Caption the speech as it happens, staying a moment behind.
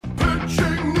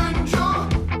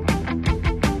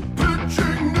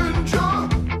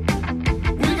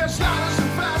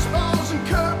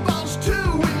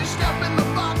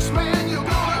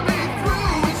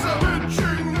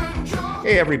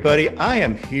Hey, everybody. I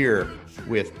am here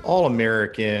with All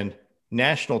American,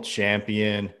 national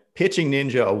champion, pitching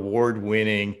ninja award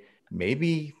winning,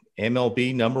 maybe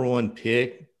MLB number one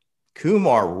pick,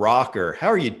 Kumar Rocker. How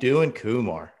are you doing,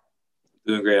 Kumar?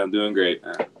 Doing great. I'm doing great,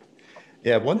 man.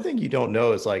 Yeah, one thing you don't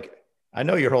know is I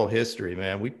know your whole history,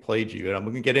 man. We played you, and I'm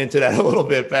going to get into that a little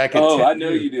bit back at Oh, 10. I know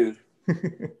you do.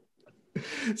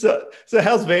 So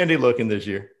how's Vandy looking this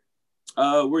year?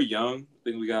 We're young. I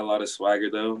think we got a lot of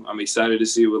swagger, though. I'm excited to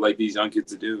see what these young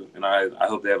kids do, and I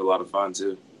hope they have a lot of fun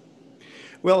too.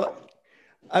 Well,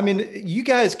 I mean, you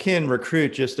guys can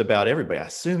recruit just about everybody. I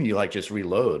assume you just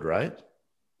reload, right?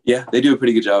 Yeah, they do a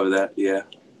pretty good job of that. Yeah.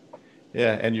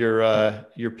 Yeah, and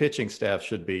your pitching staff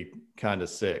should be kind of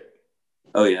sick.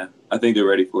 Oh yeah, I think they're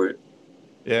ready for it.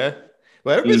 Yeah.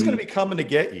 Well, everybody's going hmm to be coming to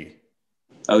get you.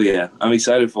 Oh yeah, I'm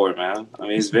excited for it, man. I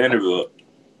mean, it's Vanderbilt.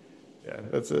 Yeah,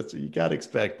 that's you got to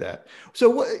expect that.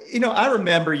 So, I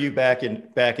remember you back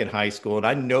in high school, and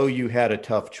I know you had a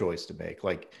tough choice to make.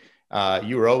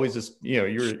 You were always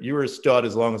you were a stud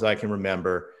as long as I can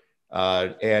remember,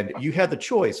 and you had the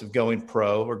choice of going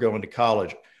pro or going to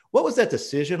college. What was that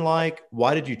decision like?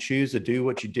 Why did you choose to do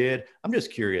what you did? I'm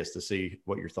just curious to see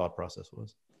what your thought process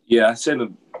was. Yeah, I said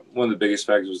one of the biggest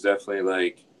factors was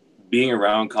definitely being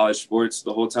around college sports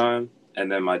the whole time, and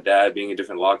then my dad being in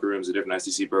different locker rooms and different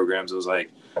SEC programs. It was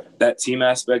that team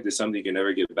aspect is something you can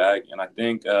never get back. And I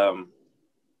think I don't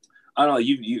know.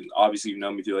 You obviously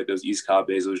know me through those East Cobb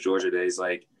days, those Georgia days.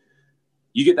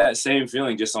 You get that same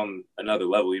feeling just on another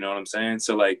level. You know what I'm saying?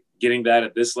 So getting that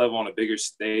at this level on a bigger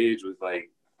stage with I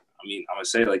mean, I'm gonna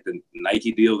say the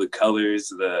Nike deal, the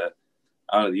colors, I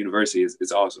don't know, the university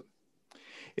is awesome.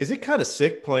 Is it kind of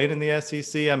sick playing in the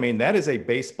SEC? I mean, that is a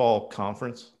baseball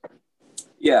conference.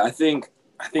 Yeah, I think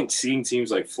seeing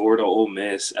teams like Florida, Ole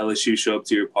Miss, LSU show up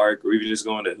to your park, or even just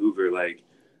going to Hoover,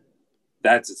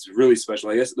 it's really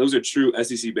special. I guess those are true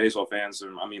SEC baseball fans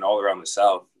from all around the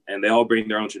South, and they all bring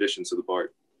their own traditions to the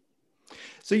park.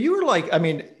 So you were I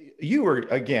mean, you were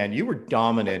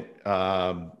dominant,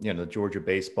 the Georgia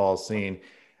baseball scene,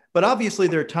 but obviously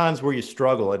there are times where you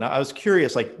struggle. And I was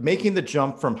curious, making the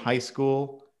jump from high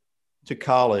school to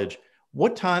college,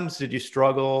 what times did you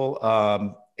struggle?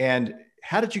 And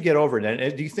how did you get over it?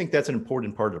 And do you think that's an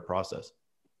important part of the process?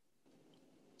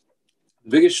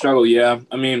 Biggest struggle, yeah.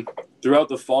 I mean, throughout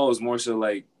the fall was more so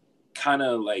kind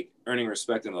of earning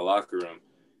respect in the locker room.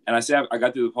 And I say I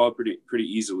got through the fall pretty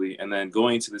easily. And then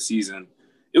going into the season,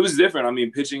 it was different. I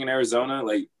mean, pitching in Arizona,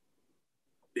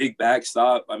 big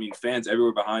backstop. I mean, fans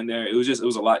everywhere behind there. It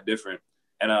was a lot different.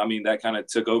 And that kind of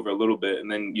took over a little bit.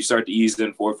 And then you start to ease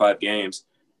in 4 or 5 games,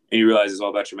 and you realize it's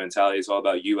all about your mentality. It's all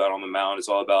about you out on the mound. It's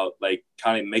all about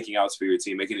kind of making outs for your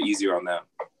team, making it easier on them.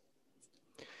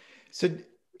 So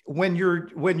when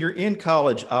you're in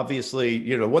college,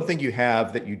 obviously, one thing you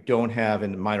have that you don't have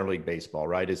in minor league baseball,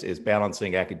 right, is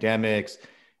balancing academics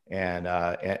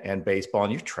and baseball,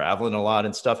 and you're traveling a lot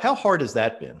and stuff. How hard has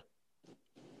that been?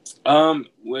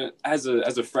 When as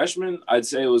a freshman, I'd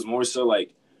say it was more so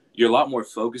you're a lot more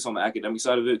focused on the academic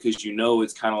side of it, because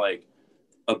it's kind of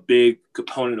a big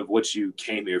component of what you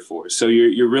came here for. So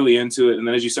you're really into it, and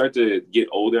then as you start to get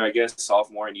older, I guess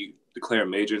sophomore, and you declare a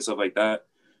major and stuff like that,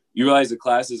 you realize the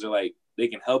classes are they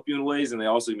can help you in ways, and they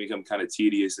also become kind of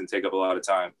tedious and take up a lot of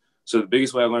time. So the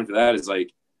biggest way I learned for that is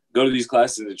go to these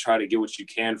classes and try to get what you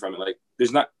can from it.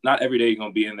 There's not every day you're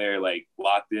gonna be in there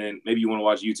locked in. Maybe you want to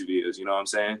watch YouTube videos. You know what I'm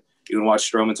saying? You can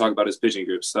watch Stroman talk about his pitching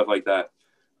grips, stuff like that.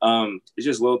 It's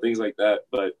just little things like that,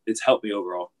 but it's helped me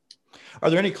overall. Are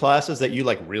there any classes that you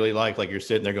really like you're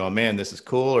sitting there going, man, this is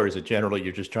cool? Or is it generally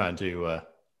you're just trying to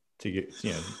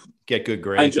get good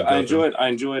grades? I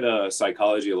enjoyed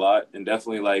psychology a lot, and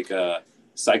definitely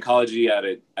psychology at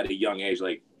a young age,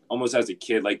 almost as a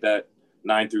kid, that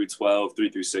 9 through 12, 3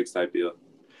 through 6 type deal.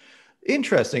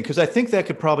 Interesting, because I think that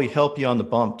could probably help you on the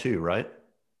bump too, right?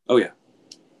 Oh yeah.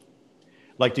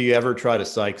 Do you ever try to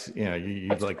psych?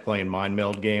 You like playing mind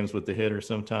meld games with the hitter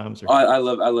sometimes? Or? Oh, I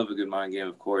love a good mind game,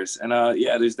 of course. And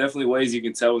yeah, there's definitely ways you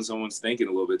can tell when someone's thinking a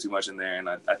little bit too much in there, and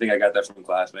I think I got that from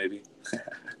class, maybe.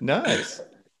 Nice.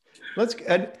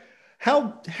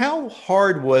 How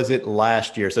hard was it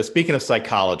last year? So speaking of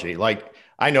psychology,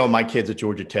 I know my kids at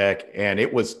Georgia Tech, and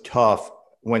it was tough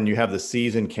when you have the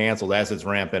season canceled as it's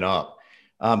ramping up.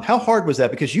 How hard was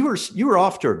that? Because you were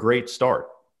off to a great start.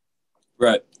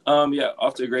 Right. Yeah,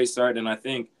 off to a great start, and I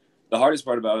think the hardest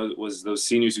part about it was those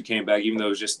seniors who came back, even though it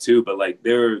was just 2, but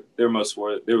they were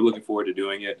looking forward to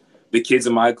doing it. The kids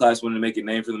in my class wanted to make a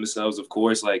name for themselves, of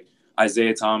course,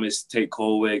 Isaiah Thomas, Tate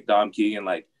Colwick, Dom Keegan,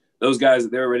 those guys,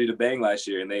 they were ready to bang last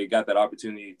year, and they got that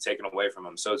opportunity taken away from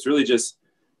them. So it's really just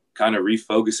kind of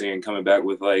refocusing and coming back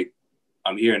with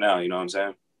I'm here now. You know what I'm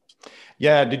saying?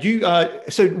 Yeah. Did you,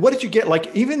 so what did you get?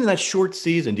 Like, even in that short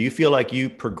season, do you feel like you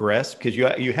progressed? Because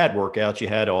you had workouts, you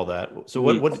had all that. So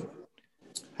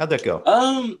how'd that go?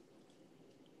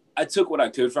 I took what I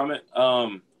could from it.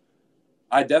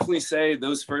 I definitely say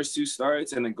those first two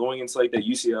starts and then going into like that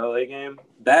UCLA game,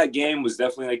 that game was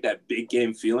definitely like that big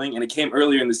game feeling. And it came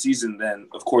earlier in the season than,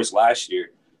 of course, last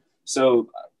year. So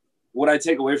what I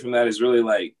take away from that is really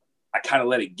like, I kind of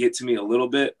let it get to me a little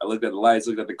bit. I looked at the lights,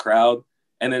 looked at the crowd,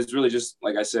 and it's really just,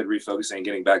 like I said, refocusing and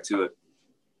getting back to it.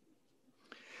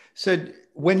 So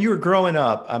when you were growing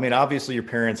up, I mean, obviously your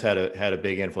parents had a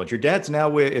big influence. Your dad's now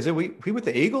he with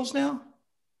the Eagles now?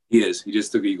 He is. He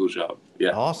just took the Eagles job.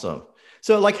 Yeah. Awesome.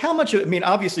 So like how much, I mean,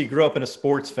 obviously you grew up in a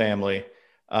sports family,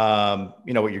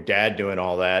 with your dad doing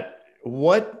all that.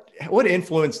 What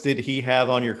influence did he have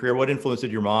on your career? What influence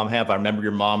did your mom have? I remember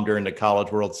your mom during the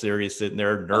College World Series sitting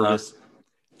there nervous.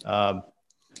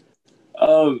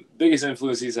 Biggest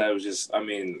influence he's had was just,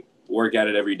 work at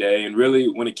it every day. And really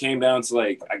when it came down to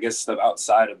like, I guess stuff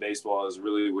outside of baseball is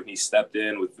really when he stepped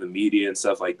in with the media and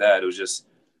stuff like that. It was just,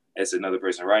 it's another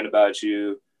person writing about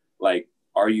you. Like,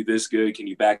 are you this good? Can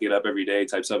you back it up every day?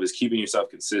 Type stuff is keeping yourself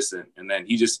consistent. And then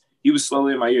he was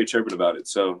slowly in my ear chirping about it.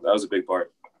 So that was a big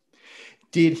part.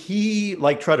 Did he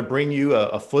like try to bring you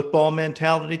a football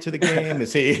mentality to the game?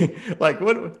 Is he like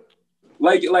what?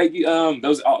 Like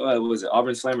those was it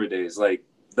Auburn Slammer days? Like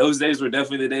those days were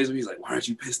definitely the days when he's like, "Why aren't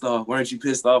you pissed off? Why aren't you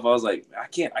pissed off?" I was like, I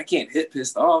can't hit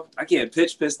pissed off. I can't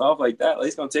pitch pissed off like that. Like,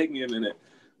 it's gonna take me a minute.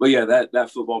 But yeah,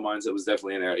 that football mindset was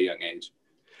definitely in there at a young age.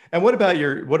 And what about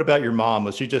your mom?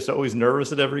 Was she just always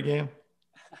nervous at every game?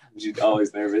 She's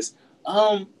always nervous.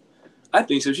 I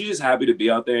think so. She's just happy to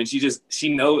be out there, and she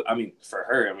knows. For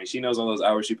her, she knows all those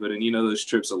hours she put in. Those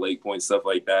trips to Lake Point, stuff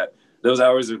like that. Those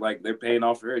hours are like they're paying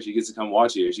off for her. She gets to come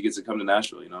watch here. She gets to come to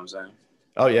Nashville. You know what I'm saying?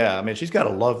 Oh yeah, she's got to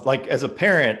love. Like as a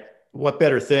parent, what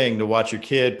better thing to watch your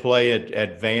kid play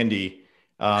at Vandy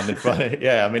in front of?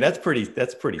 Yeah, that's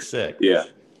pretty sick. Yeah.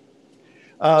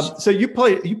 So you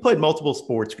played multiple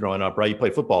sports growing up, right? You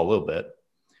played football a little bit.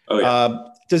 Oh yeah.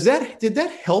 Did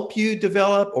that help you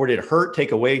develop, or did it hurt,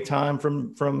 take away time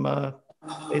from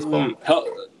baseball?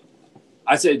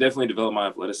 I'd say it definitely developed my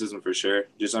athleticism for sure.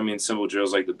 Just simple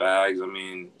drills like the bags.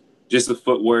 Just the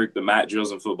footwork, the mat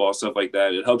drills in football, stuff like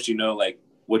that. It helps like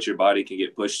what your body can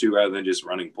get pushed to rather than just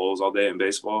running poles all day in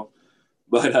baseball.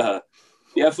 But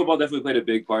yeah, football definitely played a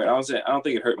big part. I don't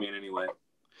think it hurt me in any way.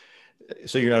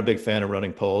 So you're not a big fan of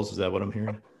running poles? Is that what I'm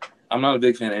hearing? I'm not a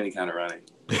big fan of any kind of running.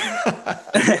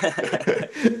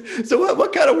 So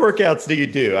what kind of workouts do you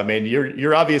do?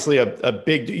 You're obviously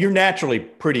you're naturally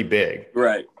pretty big.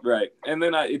 Right. And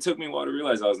then it took me a while to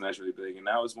realize I was naturally big. And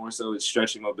now it's more so it's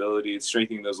stretching mobility. It's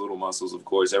strengthening those little muscles. Of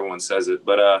course, everyone says it.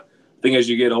 But I think as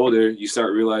you get older, you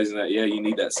start realizing that, yeah, you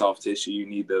need that soft tissue. You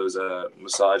need those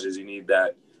massages. You need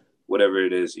that, whatever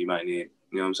it is you might need.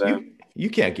 You know what I'm saying? You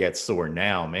can't get sore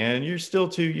now, man. You're still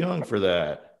too young for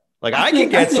that. Like I can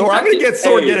get sore. I'm going to get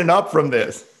sore getting up from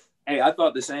this. Hey, I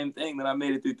thought the same thing. Then I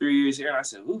made it through 3 years here, and I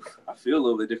said, "Oof, I feel a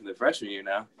little bit different than freshman year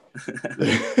now."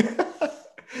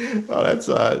 Well,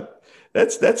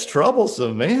 that's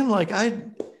troublesome, man. Like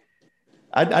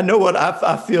I know what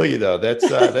I feel you though. That's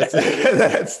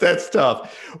that's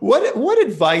tough. What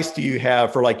advice do you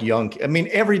have for like young?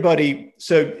 Everybody.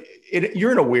 So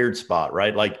you're in a weird spot,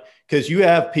 right? Like because you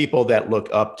have people that look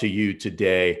up to you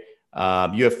today.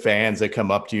 You have fans that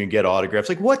come up to you and get autographs.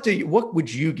 Like, what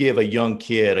would you give a young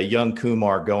kid, a young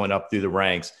Kumar going up through the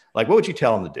ranks? Like, what would you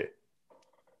tell him to do?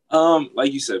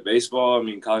 Like you said, baseball.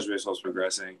 College baseball is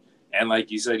progressing, and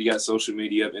like you said, you got social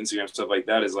media, you have Instagram, stuff like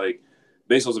that. Is like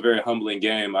baseball's a very humbling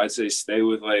game. I'd say stay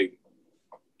with like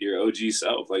your OG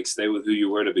self. Like, stay with who you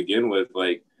were to begin with.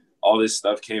 Like, all this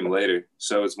stuff came later,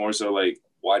 so it's more so like,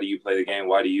 why do you play the game?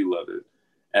 Why do you love it?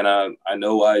 And I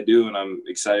know why I do, and I'm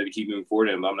excited to keep moving forward.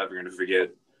 And I'm never going to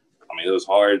forget.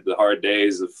 The hard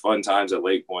days, the fun times at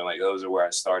Lake Point, like those are where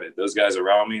I started. Those guys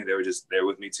around me, they were just there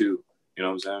with me too. You know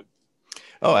what I'm saying?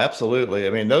 Oh, absolutely.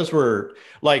 Those were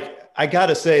like, I got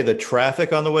to say the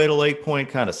traffic on the way to Lake Point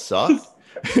kind of sucked,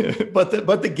 but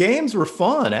the games were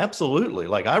fun. Absolutely.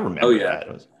 Like I remember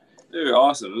that. They were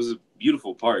awesome. It was a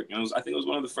beautiful park. I think it was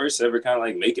one of the first to ever kind of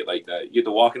like make it like that. You get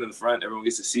to walk into the front, everyone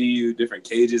gets to see you, different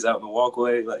cages out in the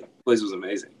walkway. Like, the place was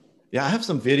amazing. Yeah, I have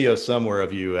some video somewhere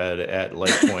of you at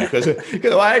Lake Point because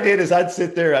what I did is I'd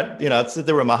sit there, I'd sit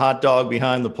there with my hot dog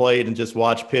behind the plate and just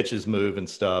watch pitches move and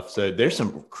stuff. So there's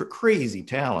some crazy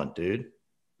talent, dude.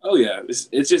 Oh yeah, it's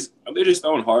just they're just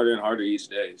throwing harder and harder each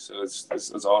day. So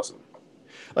it's awesome.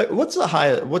 Like, what's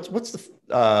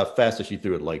the fastest you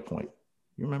threw at Lake Point?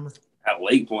 You remember? At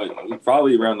Lake Point,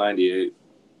 probably around 98.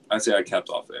 I'd say I kept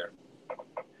off there.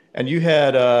 And you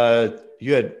had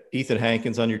Ethan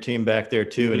Hankins on your team back there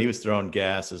too, and he was throwing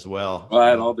gas as well. Well, I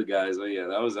had all the guys. But yeah,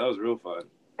 that was real fun.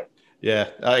 Yeah,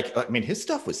 I mean, his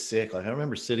stuff was sick. Like I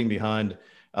remember sitting behind,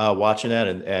 watching that,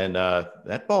 and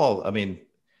that ball. I mean,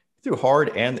 threw hard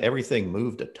and everything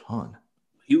moved a ton.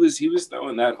 He was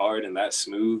throwing that hard and that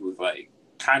smooth with like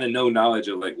kind of no knowledge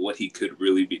of like what he could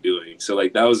really be doing. So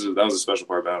like that was a special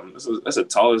part about him. That's the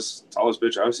tallest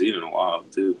pitcher I've seen in a while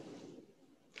too.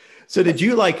 So did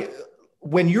you like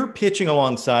when you're pitching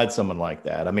alongside someone like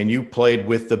that? I mean, you played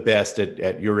with the best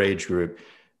at your age group.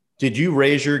 Did you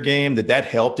raise your game? Did that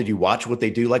help? Did you watch what they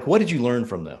do? Like, what did you learn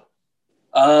from them?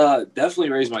 Definitely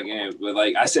raised my game. But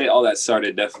like I say, all that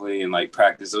started definitely in like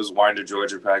practice. Those Winder,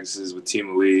 Georgia practices with Team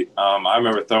Elite. I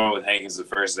remember throwing with Hankins the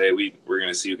first day. We're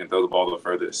gonna see who can throw the ball the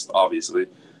furthest, obviously.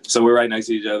 So we're right next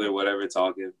to each other, whatever,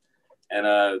 talking.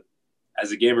 And as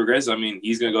the game progresses, I mean,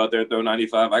 he's gonna go out there and throw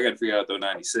 95. I got to figure out how to throw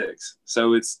 96.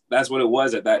 So that's what it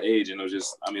was at that age, and it was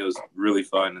just, I mean, it was really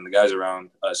fun, and the guys around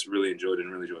us really enjoyed it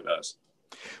and really enjoyed us.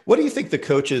 What do you think the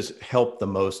coaches helped the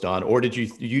most on, or did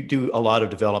you do a lot of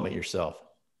development yourself?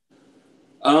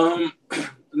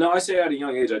 No, I say at a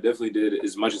young age, I definitely did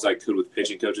as much as I could with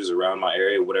pitching coaches around my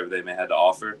area, whatever they may have to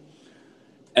offer.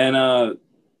 And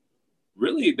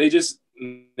really,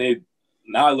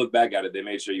 now I look back at it, they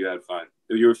made sure you had fun.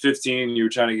 If you were 15, you were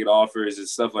trying to get offers and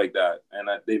stuff like that. And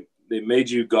they made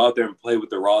you go out there and play with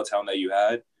the raw talent that you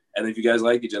had. And if you guys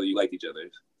liked each other, you liked each other.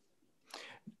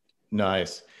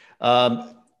 Nice.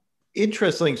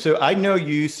 Interesting. So I know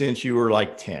you since you were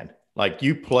like 10, like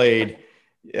you played,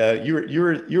 you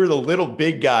were the little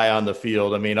big guy on the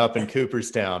field. I mean, up in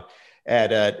Cooperstown at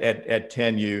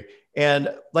 10U.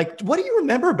 And like, what do you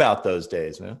remember about those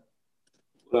days, man?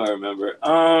 What do I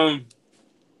remember?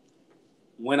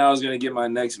 When I was going to get my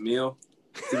next meal,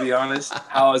 to be honest,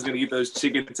 how I was going to get those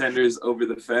chicken tenders over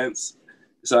the fence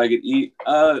so I could eat.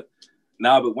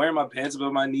 But wearing my pants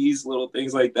above my knees, little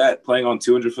things like that, playing on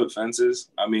 200-foot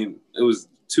fences. I mean, it was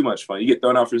too much fun. You get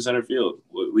thrown out from center field.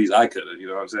 Well, at least I could have, you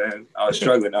know what I'm saying? I was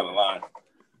struggling down the line.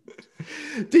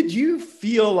 Did you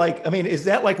feel like, I mean, is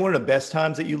that like one of the best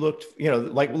times that you looked,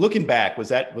 like looking back, was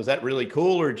that really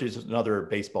cool or just another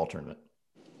baseball tournament?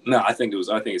 No, I think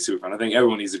it's super fun. I think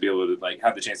everyone needs to be able to like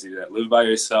have the chance to do that. Live by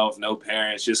yourself, no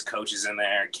parents, just coaches in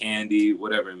there, candy,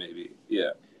 whatever it may be. Yeah.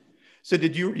 So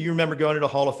did you remember going to the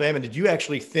Hall of Fame, and did you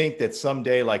actually think that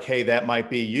someday like, hey, that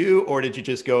might be you, or did you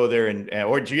just go there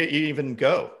or did you even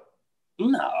go?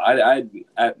 No, I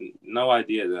had no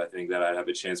idea that I think that I'd have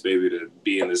a chance maybe to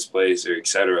be in this place or et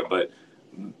cetera. But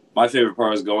my favorite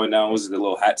part was going down was the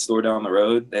little hat store down the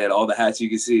road. They had all the hats you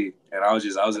could see. And I was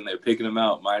in there picking them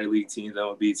out, minor league teams,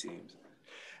 MLB teams.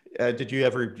 Did you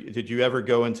ever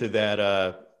go into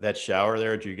that shower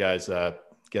there? Did you guys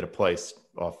get a place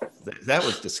off? That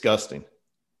was disgusting.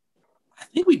 I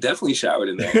think we definitely showered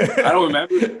in there. I don't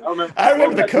remember. I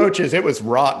remember the coaches. It was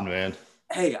rotten, man.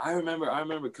 Hey, I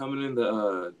remember coming in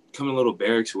the little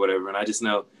barracks or whatever, and I just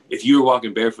know if you were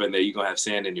walking barefoot in there, you're gonna have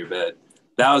sand in your bed.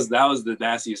 That was the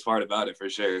nastiest part about it for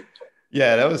sure.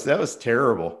 Yeah, that was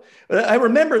terrible. I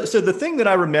remember. So the thing that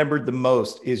I remembered the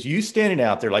most is you standing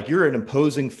out there like you're an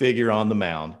imposing figure on the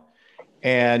mound,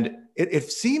 and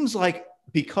it seems like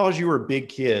because you were a big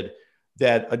kid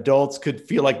that adults could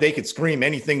feel like they could scream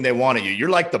anything they want at you. You're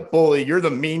like the bully. You're the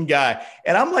mean guy.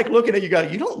 And I'm like looking at you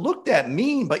guys. You don't look that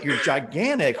mean, but you're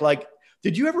gigantic. Like,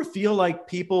 did you ever feel like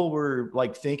people were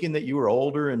like thinking that you were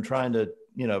older and trying to,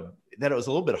 that it was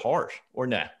a little bit harsh or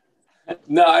not?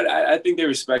 No, I think they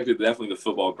respected definitely the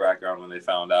football background when they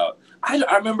found out. I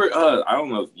remember, I don't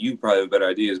know if you probably have better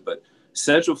ideas, but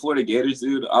Central Florida Gators,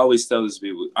 dude, I always tell this to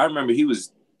people. I remember he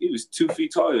was 2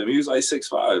 feet taller than me. He was like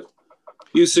 6'5".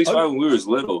 He was 6'5" when we were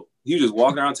little. He was just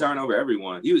walking around towering over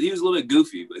everyone. He was a little bit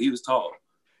goofy, but he was tall.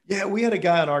 Yeah, we had a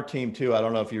guy on our team too. I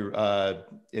don't know if you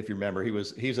remember.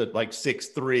 He's at like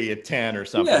 6'3" at 10 or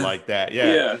something like that.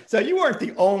 Yeah. So you weren't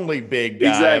the only big guy.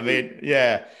 Exactly. I mean,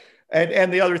 yeah.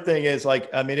 And the other thing is like,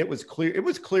 I mean, it was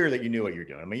clear that you knew what you're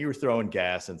doing. I mean, you were throwing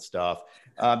gas and stuff.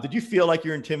 Did you feel like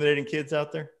you're intimidating kids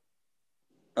out there?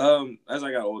 As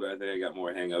I got older, I think I got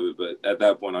more hang of it. But at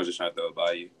that point, I was just trying to throw it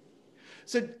by you.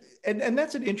 So, and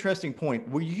that's an interesting point.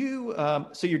 Were you,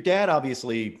 so your dad,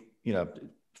 obviously,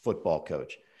 football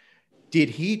coach, did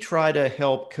he try to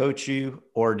help coach you,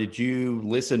 or did you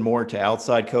listen more to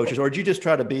outside coaches, or did you just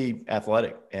try to be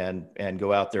athletic and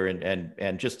go out there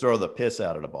and just throw the piss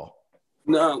out of the ball?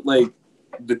 No, like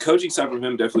the coaching side from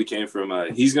him definitely came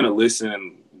from, he's going to listen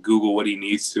and Google what he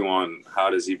needs to on how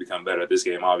does he become better at this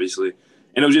game, obviously.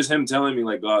 And it was just him telling me,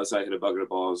 like, go outside, hit a bucket of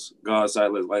balls, go outside,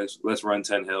 let's run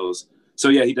 10 hills. So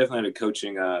yeah, he definitely had a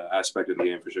coaching aspect of the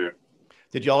game for sure.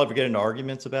 Did y'all ever get into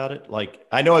arguments about it? Like,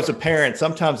 I know as a parent,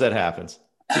 sometimes that happens.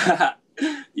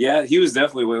 Yeah, he was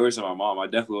definitely way worse than my mom. I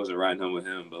definitely wasn't riding home with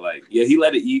him, but like, yeah, he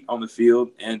let it eat on the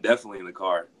field and definitely in the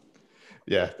car.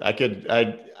 Yeah,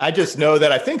 I just know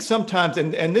that I think sometimes,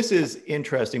 and this is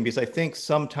interesting because I think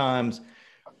sometimes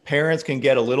parents can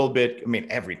get a little bit, I mean,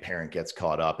 every parent gets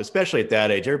caught up, especially at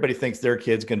that age. Everybody thinks their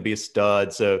kid's going to be a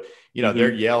stud. So,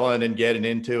 they're yelling and getting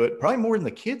into it, probably more than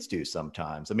the kids do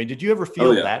sometimes. I mean, did you ever Oh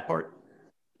feel yeah. that part?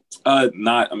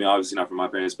 Not. I mean, obviously not for my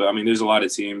parents, but I mean, there's a lot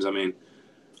of teams. I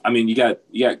mean, you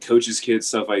got coaches, kids,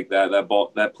 stuff like that.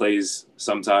 That plays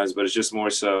sometimes, but it's just more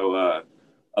so.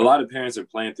 A lot of parents are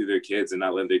playing through their kids and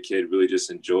not letting their kid really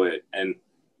just enjoy it and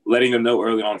letting them know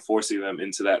early on, forcing them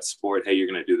into that sport. Hey, you're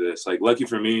gonna do this. Like, lucky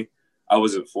for me, I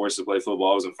wasn't forced to play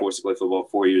football. I wasn't forced to play football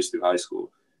 4 years through high school.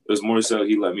 It was more so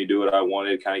he let me do what I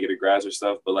wanted, kind of get a grasp of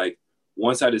stuff. But like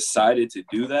once I decided to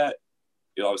do that,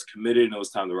 I was committed and it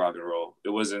was time to rock and roll. It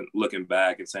wasn't looking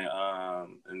back and saying,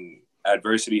 and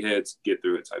adversity hits, get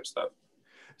through it type stuff.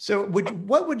 So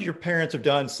what would your parents have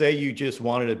done? Say you just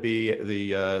wanted to be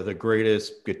the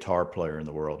greatest guitar player in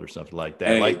the world or something like that.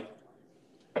 Hey,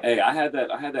 hey, I had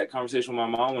that conversation with my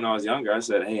mom when I was younger. I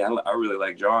said, hey, I really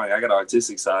like drawing. I got an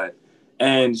artistic side.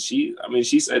 And she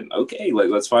said, okay, like,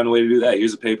 let's find a way to do that.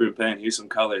 Here's a paper and pen. Here's some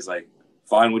colors. Like,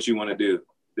 find what you want to do.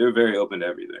 They're very open to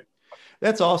everything.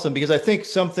 That's awesome because I think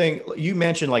something you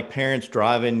mentioned, like parents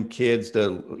driving kids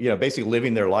to, basically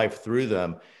living their life through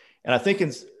them. And I think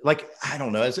it's like, I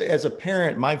don't know, as a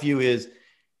parent, my view is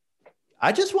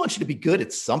I just want you to be good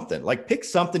at something, like pick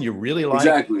something you really like.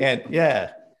 Exactly. And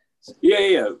yeah.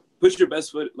 Yeah. Put your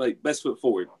best foot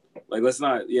forward. Like, let's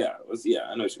not, I know what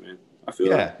you mean. I feel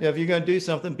yeah. If you're going to do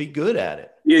something, be good at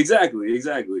it. Yeah, exactly.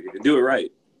 And do it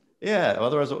right. Yeah.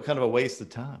 Otherwise, it's kind of a waste of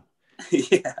time.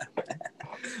 Yeah.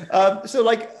 So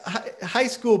like high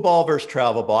school ball versus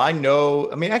travel ball.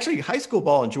 Actually high school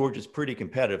ball in Georgia is pretty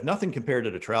competitive, nothing compared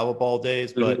to the travel ball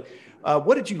days, but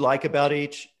what did you like about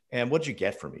each and what did you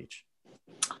get from each?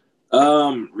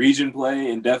 Region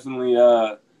play and definitely,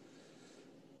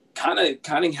 kind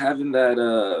of having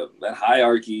that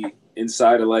hierarchy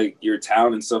inside of like your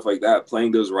town and stuff like that,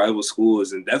 playing those rival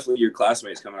schools and definitely your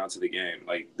classmates coming out to the game.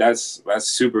 Like that's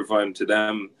super fun to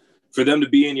them. For them to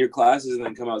be in your classes and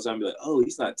then come outside and be like, oh,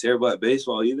 he's not terrible at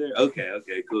baseball either. Okay,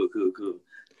 cool.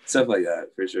 Stuff like that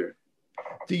for sure.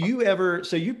 Do you ever,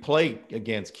 so you play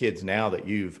against kids now that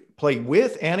you've played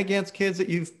with and against kids that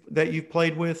you've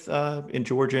played with in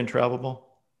Georgia and travel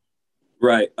ball?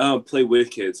 Right. Play with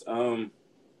kids.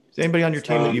 Is anybody on your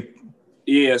team that you?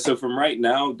 Yeah. So from right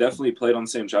now, definitely played on the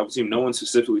same travel team. No one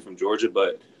specifically from Georgia,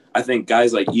 but I think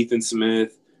guys like Ethan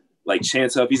Smith, like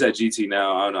Chance Huff, he's at GT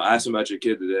now. I don't know. I asked him about your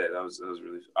kid today. That was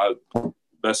really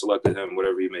best of luck to him,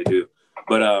 whatever he may do.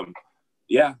 But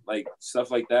yeah, like stuff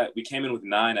like that. We came in with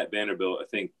 9 at Vanderbilt. I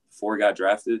think 4 got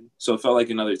drafted, so it felt like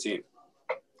another team.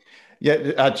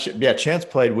 Yeah, Chance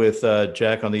played with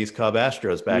Jack on the East Cobb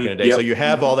Astros back in the day. Yep. So you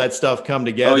have all that stuff come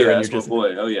together. Oh yeah, and that's my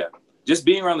boy. Oh yeah, just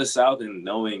being around the South and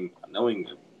knowing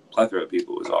a plethora of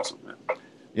people was awesome, man.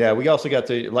 Yeah, we also got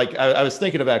to I was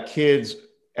thinking about kids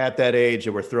at that age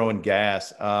that were throwing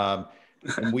gas. And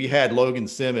we had Logan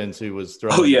Simmons who was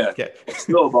throwing. Oh yeah,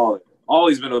 still a baller.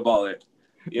 Always been a baller.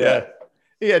 Yeah.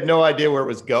 He had no idea where it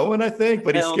was going, I think,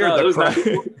 but he scared the crowd.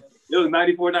 It was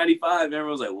 94, 95. Everyone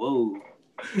was like, whoa.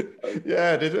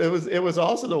 Yeah, it was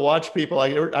awesome to watch people.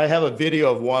 I have a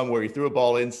video of one where he threw a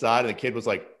ball inside and the kid was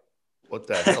like, what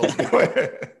the hell is going?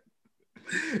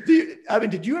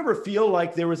 Did you ever feel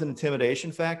like there was an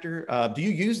intimidation factor? Do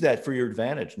you use that for your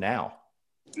advantage now?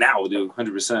 Now, dude,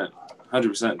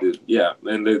 100%, dude. Yeah,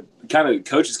 and the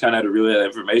coaches kind of had to relay that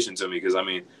information to me because, I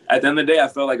mean, at the end of the day, I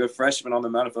felt like a freshman on the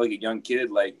mound. I felt like a young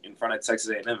kid, like, in front of Texas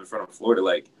A&M, in front of Florida.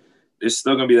 Like, there's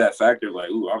still going to be that factor of, like,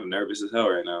 ooh, I'm nervous as hell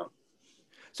right now.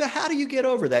 So how do you get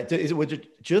over that? Was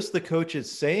it just the coaches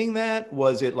saying that?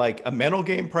 Was it like a mental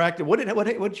game practice? What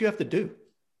did you have to do?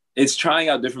 It's trying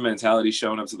out different mentalities,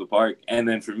 showing up to the park. And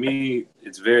then for me,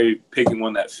 it's very picking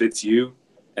one that fits you.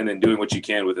 And then doing what you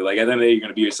can with it. Like, at the end of the day, you're going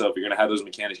to be yourself. You're going to have those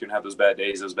mechanics. You're going to have those bad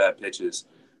days, those bad pitches.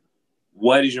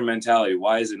 What is your mentality?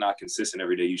 Why is it not consistent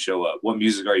every day you show up? What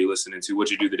music are you listening to? What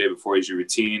you do the day before? Is your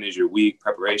routine? Is your week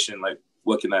preparation? Like,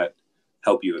 what can that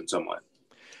help you in some way?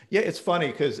 Yeah, it's funny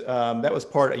because that was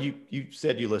part of, you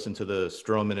said you listened to the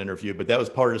Stroman interview, but that was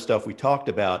part of the stuff we talked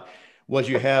about. Was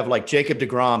you have like Jacob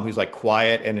deGrom, who's like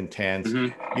quiet and intense.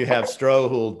 Mm-hmm. You have Stroh,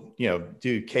 who'll,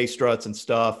 do K struts and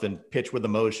stuff and pitch with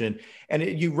emotion. And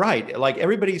you're right. Like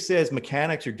everybody says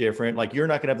mechanics are different. Like you're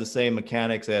not going to have the same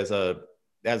mechanics as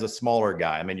a smaller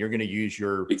guy. I mean, you're going to use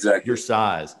your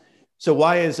size. So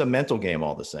why is a mental game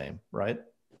all the same, right?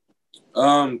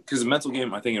 Because the mental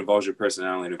game, I think, involves your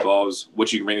personality. It involves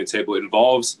what you can bring to the table. It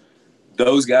involves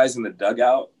those guys in the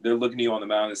dugout. They're looking at you on the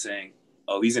mound and saying,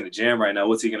 "Oh, he's in the jam right now.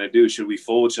 What's he going to do? Should we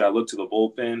fold? Should I look to the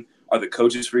bullpen? Are the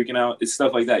coaches freaking out?" It's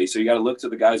stuff like that. So you got to look to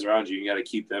the guys around you. You got to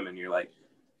keep them, and you're like,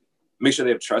 make sure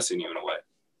they have trust in you in a way.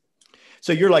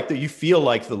 So you're like you feel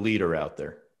like the leader out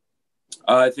there.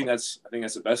 I think that's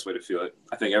the best way to feel it.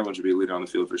 I think everyone should be a leader on the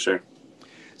field for sure.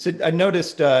 So I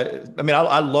noticed, I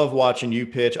love watching you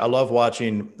pitch. I love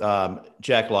watching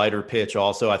Jack Leiter pitch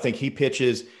also. I think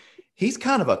he's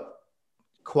kind of a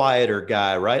quieter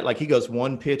guy, right? Like he goes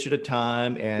one pitch at a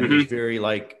time and he's very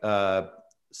like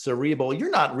cerebral.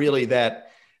 You're not really that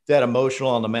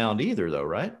emotional on the mound either though,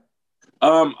 right?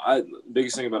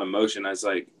 Biggest thing about emotion is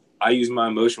like, I use my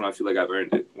emotion when I feel like I've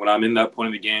earned it. When I'm in that point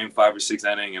of the game, 5 or 6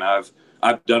 inning, and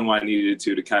I've done what I needed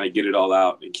to kind of get it all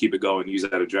out and keep it going, use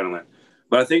that adrenaline.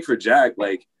 But I think for Jack,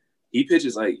 like he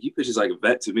pitches like a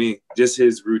vet to me. Just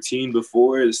his routine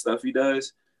before, the stuff he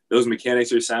does, those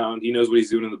mechanics are sound. He knows what he's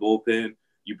doing in the bullpen.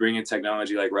 You bring in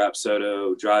technology like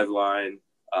Rapsodo, Driveline,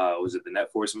 was it the Net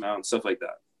Force mount, stuff like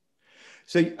that.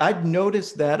 So I'd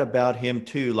noticed that about him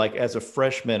too. Like as a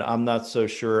freshman, I'm not so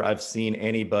sure I've seen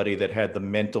anybody that had the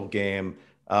mental game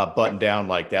buttoned down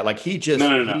like that. Like he just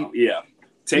no. Yeah,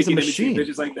 taking in between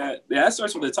pitches like that. Yeah, that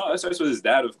starts with the top. That starts with his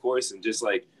dad, of course, and just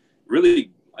like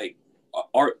really like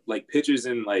art, like pitchers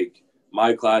in like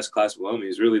my class below me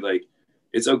is really like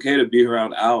it's okay to be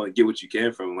around Al and get what you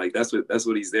can from him. Like that's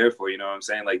what he's there for. You know what I'm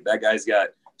saying? Like that guy's got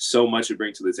so much to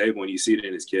bring to the table, and you see it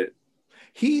in his kid.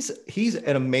 He's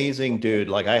an amazing dude.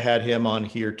 Like I had him on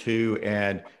here too,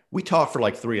 and we talked for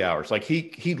like 3 hours. Like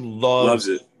he loves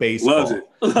it. Baseball.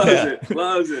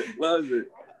 Loves it.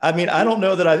 I mean, I don't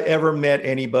know that I've ever met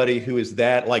anybody who is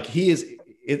that like he is.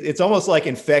 It's almost like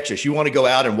infectious. You want to go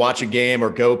out and watch a game or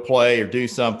go play or do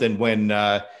something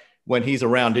when he's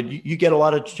around. Did you get a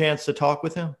lot of chance to talk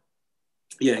with him?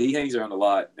 Yeah, he hangs around a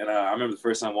lot. And I remember the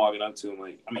first time walking up to him,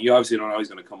 like, I mean, you obviously don't know how he's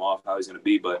going to come off, how he's going to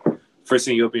be, but first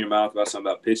thing you open your mouth about something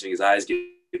about pitching, his eyes get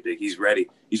big. He's ready.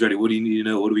 What do you need to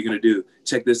know? What are we going to do?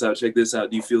 Check this out. Do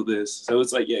you feel this? So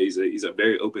it's like, yeah, he's a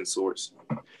very open source.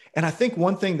 And I think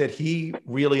one thing that he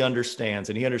really understands,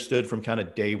 and he understood from kind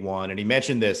of day one, and he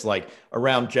mentioned this, like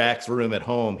around Jack's room at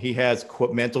home, he has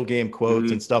mental game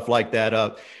quotes and stuff like that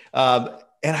up.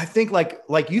 And I think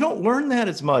like you don't learn that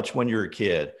as much when you're a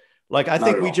kid. Like, I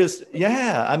think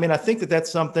I think that's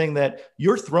something that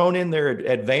you're thrown in there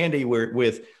at Vandy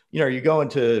with, you're going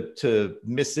to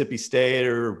Mississippi State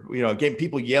or, getting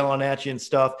people yelling at you and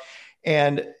stuff.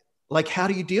 And like, how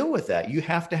do you deal with that? You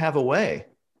have to have a way.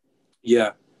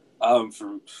 Yeah.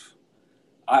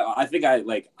 I think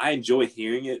I enjoy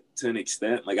hearing it to an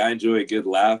extent. Like I enjoy a good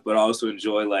laugh, but I also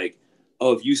enjoy like,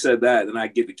 oh, if you said that, then I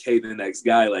get to K the next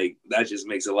guy. Like that just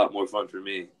makes it a lot more fun for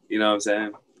me. You know what I'm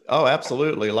saying? Oh,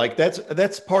 absolutely. Like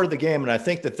that's part of the game. And I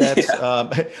think that's,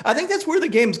 I think that's where the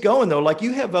game's going though. Like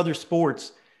you have other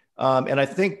sports. And I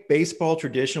think baseball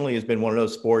traditionally has been one of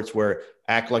those sports where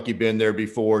act like you've been there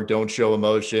before, don't show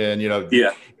emotion,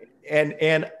 Yeah.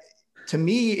 And to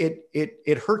me,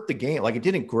 it hurt the game. Like it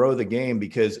didn't grow the game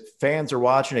because fans are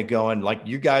watching it going like,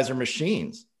 you guys are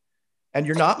machines and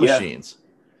you're not machines.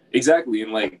 Exactly.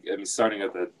 And like, I mean, starting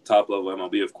at the top level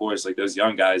MLB, of course, like those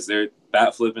young guys, they're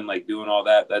bat flipping, like doing all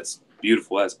that. That's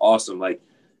beautiful. That's awesome. Like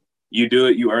you do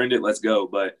it, you earned it. Let's go.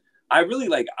 But I really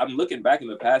I'm looking back in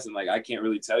the past and like, I can't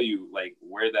really tell you like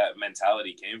where that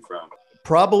mentality came from.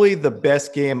 Probably the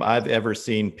best game I've ever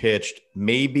seen pitched,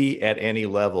 maybe at any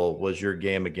level, was your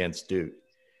game against Duke.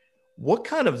 What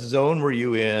kind of zone were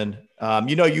you in?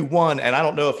 You won, and I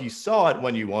don't know if you saw it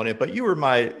when you won it, but you were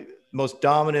my most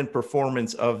dominant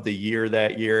performance of the year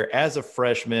that year as a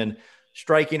freshman,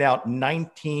 striking out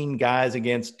 19 guys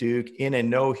against Duke in a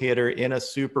no-hitter in a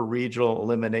super regional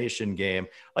elimination game.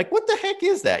 Like, what the heck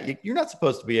is that? You're not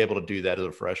supposed to be able to do that as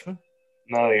a freshman.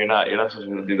 No, you're not. You're not supposed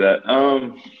to do that.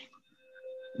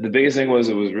 The biggest thing was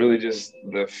it was really just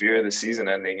the fear of the season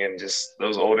ending and just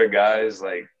those older guys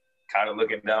like kind of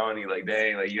looking down on you like,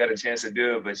 dang, like you had a chance to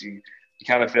do it, but you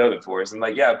kind of failed it for us. And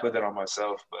like, yeah, I put that on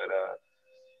myself, but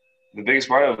the biggest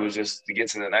part of it was just to get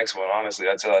to the next one. Honestly,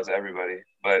 I tell that to everybody.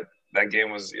 But that game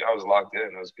I was locked in.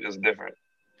 It was different.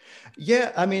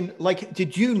 Yeah, I mean, like,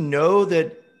 did you know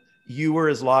that you were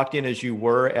as locked in as you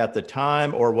were at the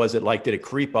time, or was it like, did it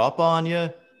creep up on you?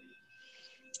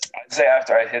 I'd say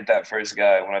after I hit that first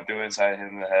guy, when I threw inside, hit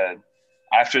him in the head.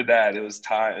 After that, it was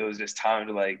time. It was just time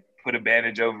to like put a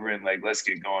bandage over and like let's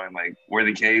get going. Like where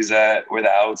the K's at, where the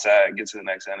out's at, get to the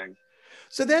next inning.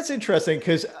 So that's interesting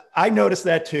because I noticed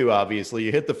that too. Obviously,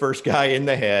 you hit the first guy in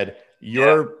the head.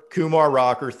 You're Kumar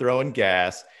Rocker throwing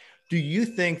gas. Do you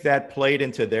think that played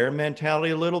into their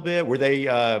mentality a little bit? Were they,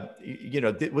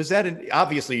 was that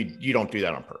obviously you don't do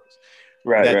that on purpose.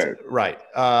 Right.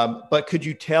 But could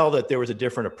you tell that there was a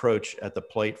different approach at the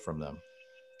plate from them?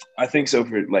 I think so.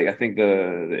 I think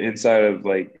the inside of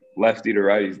like lefty to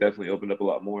righty has definitely opened up a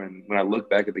lot more. And when I look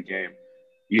back at the game,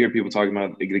 you hear people talking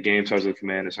about the game starts with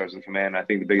command, it starts with command. I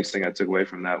think the biggest thing I took away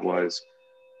from that was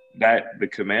that the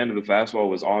command of the fastball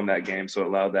was on that game, so it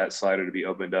allowed that slider to be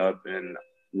opened up, and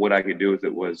what I could do with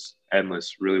it was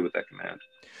endless, really, with that command.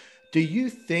 Do you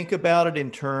think about it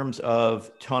in terms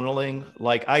of tunneling?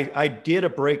 Like I did a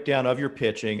breakdown of your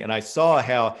pitching and I saw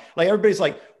how like everybody's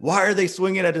like, why are they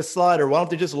swinging at a slider? Why don't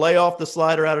they just lay off the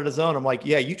slider out of the zone? I'm like,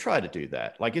 yeah, you try to do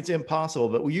that. Like it's impossible.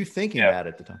 But were you thinking that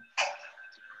at the time?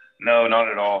 No, not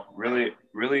at all. Really,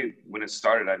 when it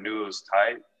started, I knew it was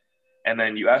tight. And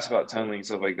then you asked about tunneling and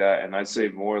stuff like that. And I'd say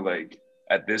more like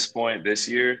at this point this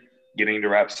year, getting to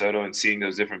Rapsodo and seeing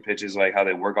those different pitches, like how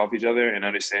they work off each other and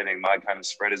understanding my kind of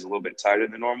spread is a little bit tighter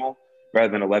than normal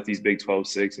rather than a lefty's big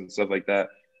 12-6 and stuff like that.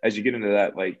 As you get into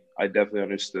that, like I definitely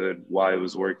understood why it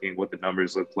was working, what the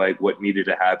numbers looked like, what needed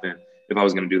to happen if I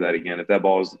was going to do that again, if that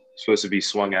ball was supposed to be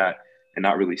swung at and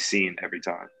not really seen every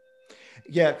time.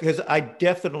 Yeah, because I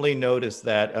definitely noticed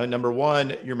that. Number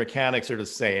one, your mechanics are the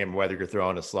same, whether you're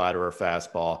throwing a slider or a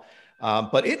fastball.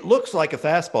 But it looks like a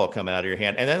fastball coming out of your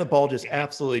hand, and then the ball just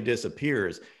absolutely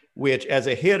disappears, which as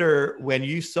a hitter, when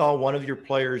you saw one of your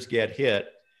players get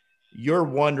hit, you're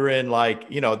wondering, like,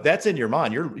 that's in your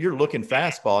mind. You're looking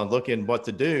fastball and looking what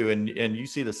to do, and you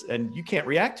see this, and you can't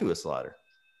react to a slider.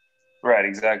 Right,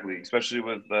 exactly, especially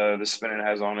with the spin it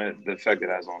has on it, the effect it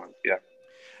has on it, yeah.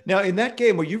 Now, in that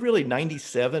game, were you really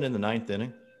 97 in the ninth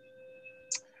inning?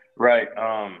 Right.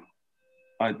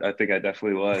 I think I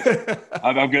definitely was.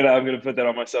 I'm gonna put that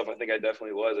on myself. I think I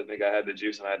definitely was. I think I had the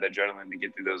juice and I had the adrenaline to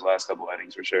get through those last couple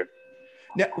innings for sure.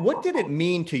 Now, what did it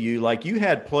mean to you? Like you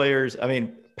had players. I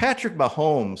mean, Patrick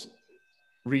Mahomes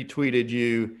retweeted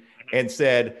you and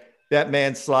said that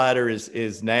man's slider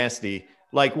is nasty.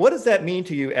 Like, what does that mean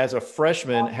to you as a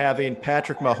freshman having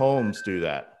Patrick Mahomes do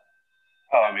that?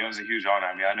 Oh, I mean, it was a huge honor.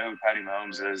 I mean, I know who Patty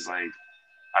Mahomes is. Like,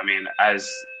 I mean, as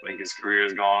like his career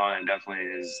is gone, and definitely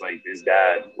his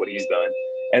dad, what he's done,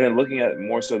 and then looking at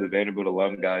more so the Vanderbilt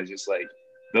alum guys, just like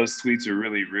those tweets are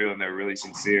really real and they're really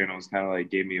sincere, and it was kind of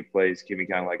like gave me a place, gave me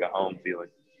kind of like a home feeling.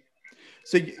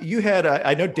 So you had,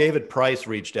 I know David Price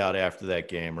reached out after that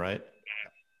game, right?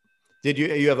 Did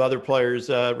you have other players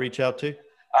reach out to?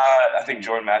 I think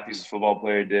Jordan Matthews, a football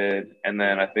player, did, and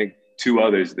then I think two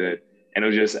others did. And it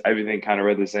was just everything kind of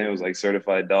read the same. It was like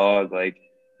certified dog, like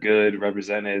good,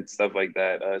 represented, stuff like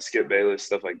that. Skip Bayless,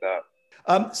 stuff like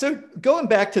that. So going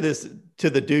back to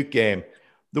the Duke game,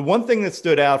 the one thing that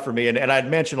stood out for me, and I'd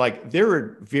mentioned, like, there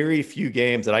were very few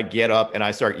games that I get up and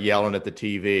I start yelling at the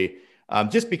TV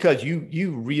just because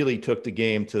you really took the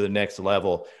game to the next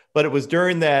level. But it was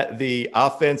during the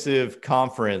offensive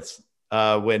conference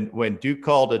when Duke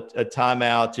called a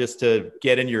timeout just to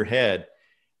get in your head.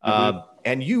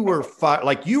 And you were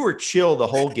you were chill the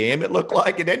whole game, it looked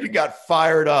like, and then you got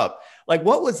fired up. Like,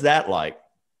 what was that like?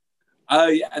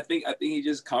 Yeah, I think he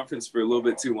just conferenced for a little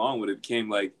bit too long when it became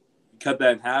like cut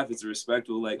that in half. It's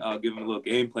respectful, like I'll give him a little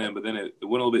game plan, but then it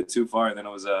went a little bit too far, and then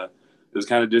it was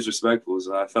kind of disrespectful.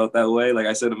 So I felt that way. Like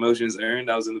I said, emotions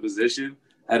earned. I was in the position.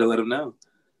 I had to let him know.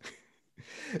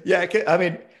 Yeah, I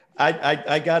mean,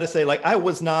 I got to say, like, I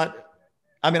was not.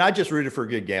 I mean, I just rooted for a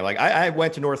good game. Like I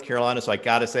went to North Carolina, so I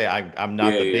got to say I'm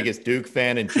not the biggest Duke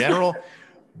fan in general,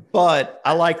 but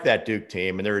I like that Duke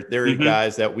team. And there are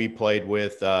guys that we played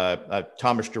with.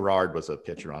 Thomas Gerard was a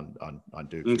pitcher on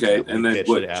Duke. Okay, and then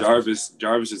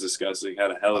Jarvis is disgusting.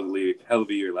 Had a hell of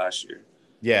a year last year.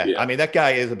 Yeah, I mean that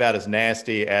guy is about as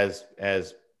nasty as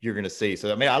you're going to see.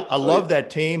 So I mean, I love that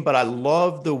team, but I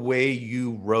love the way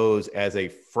you rose as a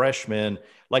freshman.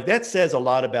 Like that says a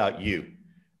lot about you.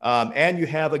 And you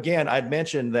have, again, I'd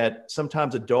mentioned that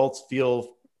sometimes adults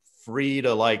feel free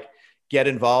to like get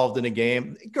involved in a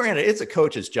game. Granted, it's a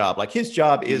coach's job. Like his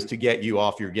job is to get you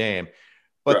off your game,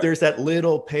 but there's that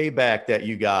little payback that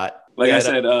you got. Like I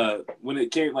said, when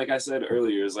it came, like I said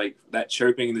earlier, it's like that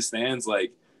chirping in the stands,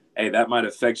 like, hey, that might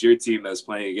affect your team that's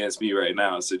playing against me right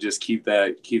now. So just keep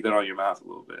that on your mouth a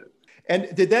little bit.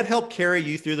 And did that help carry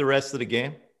you through the rest of the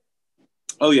game?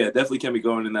 Oh yeah, definitely kept me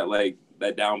going in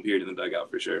that down period in the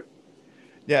dugout for sure.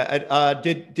 Yeah.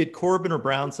 Did Corbin or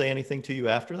Brown say anything to you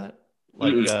after that?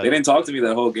 Like they didn't talk to me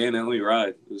that whole game. They let me ride.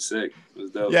 It was sick. It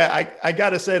was dope. Yeah, I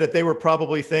got to say that they were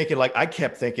probably thinking, like, I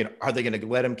kept thinking, are they going to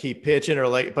let him keep pitching or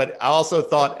like? But I also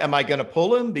thought, am I going to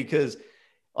pull him because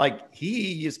like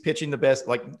he is pitching the best.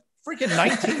 Like Freaking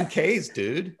 19 Ks,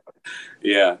 dude.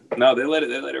 Yeah. No, they let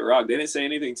it rock. They didn't say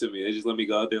anything to me. They just let me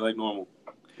go out there like normal.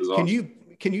 It was awesome.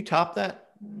 Can you top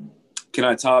that? Can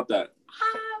I top that?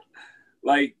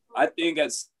 Like, I think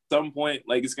at some point,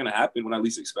 like, it's gonna happen when I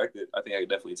least expect it. I think I could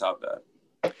definitely top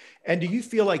that. And do you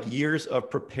feel like years of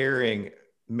preparing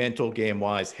mental game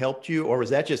wise helped you, or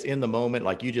was that just in the moment,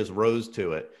 like you just rose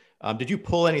to it? Did you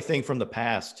pull anything from the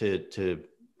past to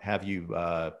have you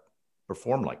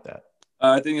perform like that?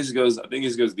 I think this goes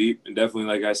deep, and definitely,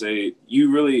 like I say,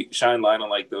 you really shine light on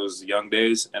like those young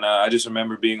days. And I just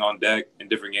remember being on deck in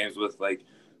different games with like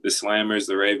the Slammers,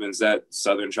 the Ravens, that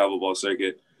Southern travel ball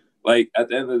circuit. Like at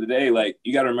the end of the day, like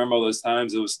you got to remember all those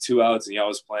times it was 2 outs and y'all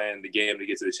was playing the game to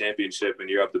get to the championship, and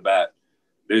you're up the bat.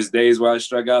 There's days where I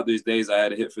struck out. There's days I had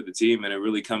to hit for the team, and it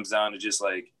really comes down to just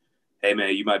like, hey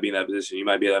man, you might be in that position. You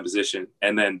might be in that position.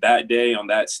 And then that day on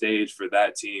that stage for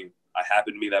that team, I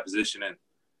happened to be in that position, and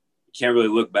can't really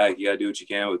look back. You got to do what you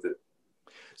can with it.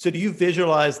 So do you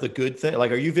visualize the good thing?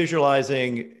 Like, are you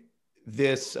visualizing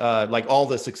this, like all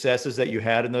the successes that you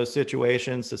had in those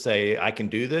situations to say, I can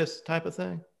do this type of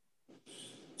thing?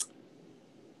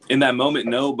 In that moment,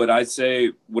 no, but I'd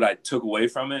say what I took away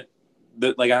from it,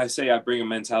 like I say, I bring a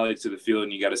mentality to the field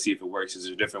and you got to see if it works.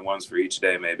 There's different ones for each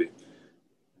day, maybe.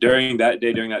 During that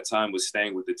day, during that time was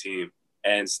staying with the team.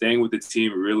 And staying with the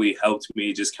team really helped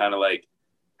me just kind of like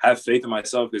have faith in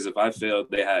myself, because if I failed,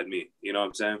 they had me. You know what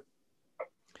I'm saying?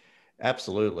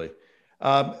 Absolutely.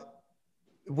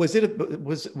 Was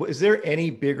there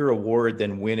any bigger award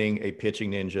than winning a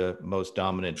Pitching Ninja Most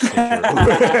Dominant Pitcher?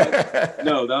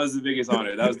 No, that was the biggest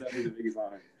honor. That was definitely the biggest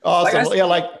honor. Awesome.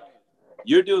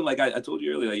 You're doing, like I told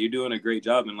you earlier, like you're doing a great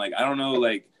job. And like, I don't know,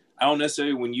 like I don't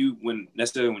necessarily when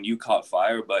you caught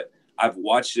fire, but I've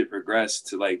watched it progress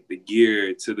to like the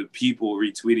gear, to the people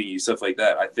retweeting you, stuff like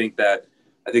that. I think that's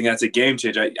a game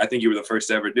changer. I think you were the first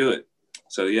to ever do it.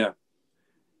 So yeah.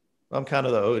 I'm kind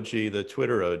of the OG, the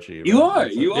Twitter OG. Right? You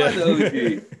are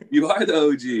the OG. You are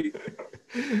the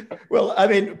OG. Well, I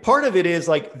mean, part of it is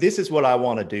like, this is what I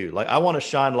want to do. Like, I want to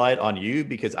shine light on you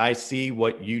because I see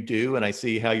what you do and I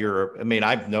see how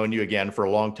I've known you again for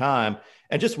a long time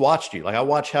and just watched you. Like, I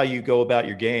watch how you go about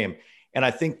your game. And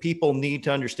I think people need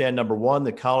to understand, number one,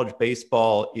 that college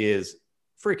baseball is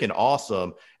freaking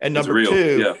awesome. And number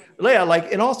two,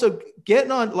 like, and also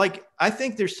getting on, like, I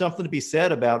think there's something to be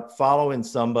said about following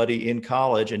somebody in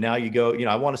college. And now you go,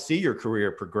 I want to see your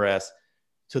career progress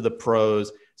to the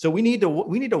pros. So we need to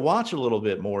watch a little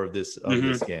bit more of this,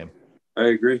 this game. I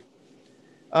agree.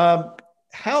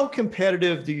 How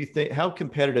competitive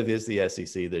is the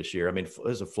SEC this year? I mean,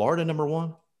 is it Florida number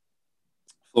one?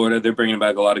 Florida, they're bringing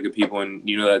back a lot of good people. And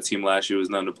that team last year was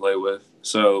nothing to play with.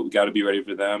 So we got to be ready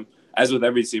for them, as with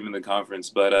every team in the conference.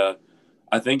 But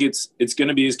I think it's going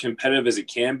to be as competitive as it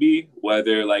can be,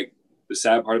 whether, like, the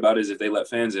sad part about it is if they let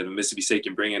fans in, and Mississippi State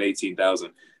can bring in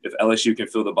 18,000, if LSU can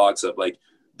fill the box up, like,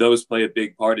 those play a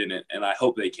big part in it. And I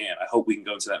hope they can. I hope we can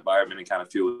go into that environment and kind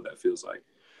of feel what that feels like.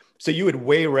 So you would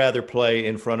way rather play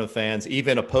in front of fans,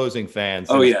 even opposing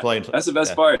fans. Oh yeah, that's the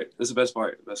best part. That's the best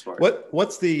part.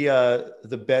 What's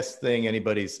the best thing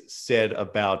anybody's said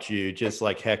about you, just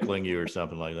like heckling you or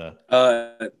something like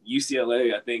that?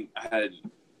 UCLA, I think I had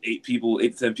 8 to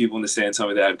 10 people in the stand tell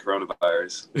me they had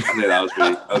coronavirus. I think that was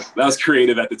pretty. that was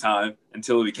creative at the time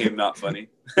until it became not funny.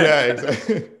 Yeah,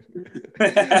 exactly.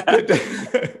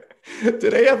 Did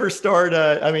they ever start?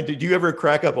 Did you ever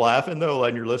crack up laughing though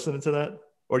when you're listening to that?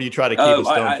 Or do you try to keep a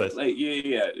stone face?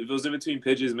 Yeah. If it was in between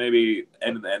pitches, maybe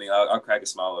end of the inning, I'll crack a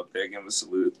smile up there, give him a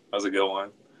salute. That was a good one.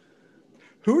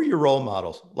 Who are your role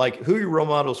models? Like, who are your role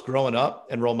models growing up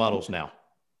and role models now?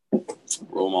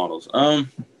 Role models.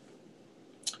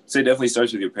 Say definitely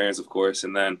starts with your parents, of course,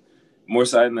 and then more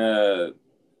side in the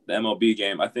MLB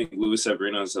game. I think Luis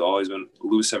Severino has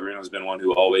been one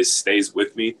who always stays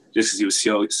with me, just because he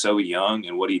was so young,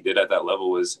 and what he did at that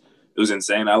level was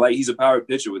insane. He's a power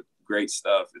pitcher with great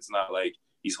stuff. It's not like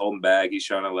he's holding back. He's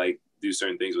trying to like do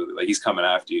certain things with it. Like, he's coming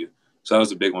after you. So that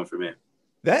was a big one for me.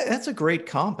 That's a great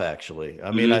comp, actually.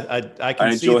 I mean, I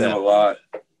can see enjoy that. him a lot.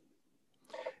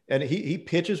 And he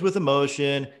pitches with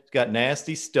emotion. He's got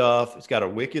nasty stuff. He's got a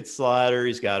wicked slider.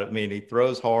 He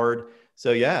throws hard.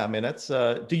 So yeah, I mean, that's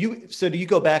do you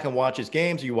go back and watch his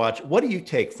games? What do you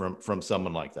take from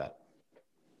someone like that?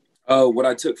 What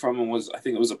I took from him was, I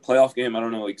think it was a playoff game. I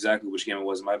don't know exactly which game it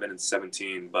was. It might have been in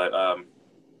 17, but I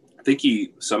think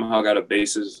he somehow got a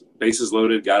bases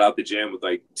loaded, got out the jam with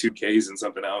like 2 Ks and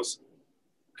something else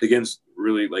against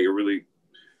really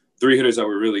 3 hitters that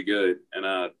were really good. And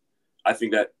I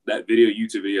think that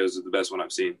YouTube video is the best one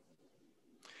I've seen.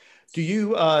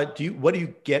 What do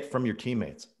you get from your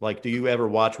teammates? Like, do you ever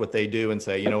watch what they do and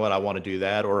say, you know what, I want to do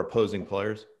that, or opposing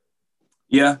players?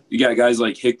 Yeah, you got guys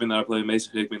like Hickman that I played,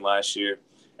 Mason Hickman last year,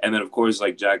 and then of course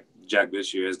like Jack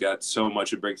this year has got so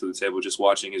much to bring to the table just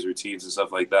watching his routines and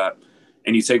stuff like that.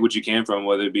 And you take what you can from him,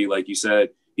 whether it be like you said,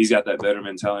 he's got that better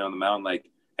mentality on the mound, like,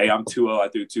 hey, I'm 2-0, I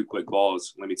threw 2 quick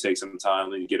balls. Let me take some time,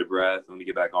 let me get a breath, let me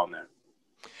get back on there.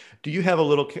 Do you have a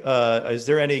little? Is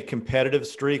there any competitive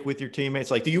streak with your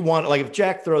teammates? Like, do you want, like, if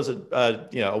Jack throws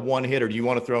a one hitter, do you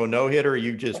want to throw a no hitter, or are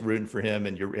you just rooting for him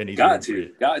and he's got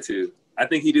to? I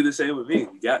think he do the same with me.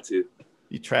 You got to.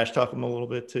 You trash talk him a little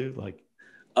bit too, like.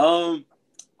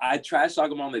 I trash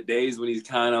talk him on the days when he's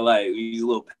kind of like he's a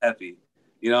little peppy.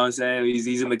 You know what I'm saying?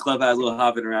 He's in the clubhouse, a little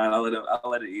hopping around. I'll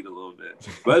let it eat a little bit.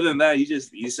 But other than that, he's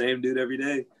the same dude every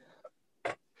day.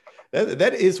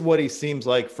 That is what he seems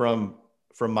like from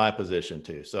my position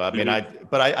too. So I mean,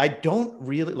 I don't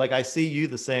really, like, I see you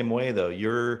the same way though.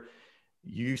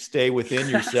 You stay within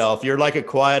yourself. You're like a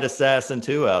quiet assassin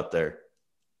too out there.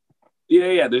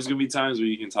 Yeah. There's gonna be times where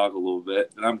you can talk a little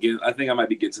bit, and I think I might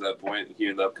be getting to that point here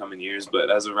in the upcoming years.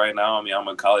 But as of right now, I mean, I'm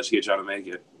a college kid trying to make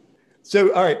it.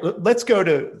 So, all right, let's go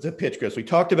to the pitch, Chris. We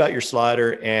talked about your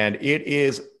slider, and it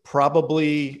is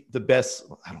probably the best.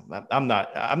 I'm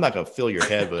not going to fill your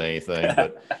head with anything,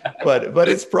 but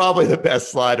it's probably the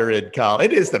best slider in college.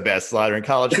 It is the best slider in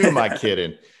college. Who am I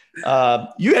kidding?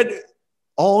 You had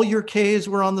all your Ks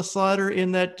were on the slider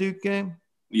in that Duke game?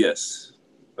 Yes.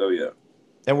 Oh yeah.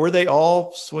 And were they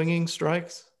all swinging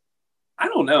strikes? I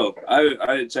don't know. I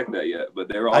didn't check that yet, but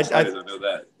they were all sliders. I know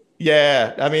that.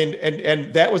 Yeah, I mean,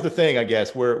 and that was the thing, I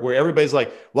guess, where everybody's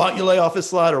like, "Why don't you lay off his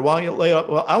slider? Why don't you lay off?"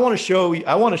 Well, I want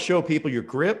to show people your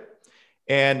grip,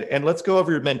 and let's go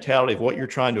over your mentality of what you're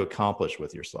trying to accomplish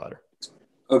with your slider.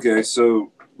 Okay,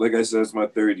 so like I said, it's my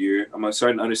 3rd year. I'm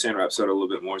starting to understand Rapsodo a little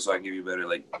bit more, so I can give you a better,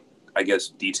 like, I guess,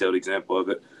 detailed example of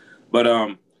it. But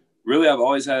really, I've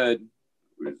always had.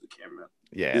 Where's the camera?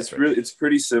 Yeah, it's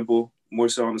pretty simple, more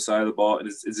so on the side of the ball, and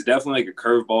it's definitely like a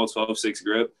curveball 12-6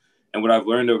 grip. And what I've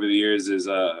learned over the years is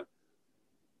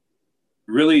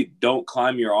really don't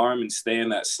climb your arm and stay in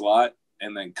that slot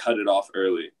and then cut it off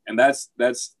early. And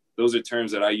those are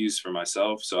terms that I use for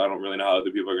myself, so I don't really know how other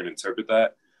people are going to interpret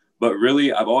that. But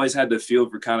really, I've always had the feel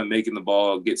for kind of making the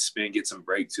ball get spin, get some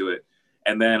break to it.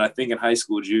 And then I think in high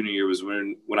school, junior year was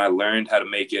when I learned how to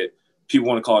make it. People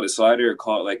want to call it a slider or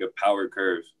call it like a power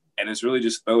curve. And it's really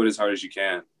just throw it as hard as you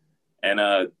can.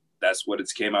 And that's what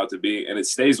it's came out to be. And it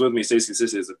stays with me, stays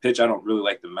consistent. It's a pitch I don't really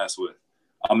like to mess with.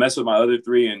 I'll mess with my other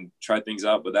 3 and try things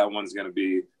out, but that one's going to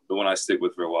be the one I stick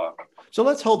with for a while. So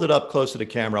let's hold it up close to the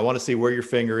camera. I want to see where your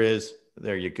finger is.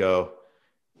 There you go.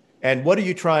 And what are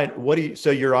you trying?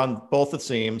 So you're on both the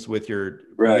seams with your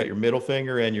middle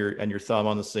finger and your thumb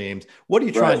on the seams. What are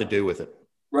you trying to do with it?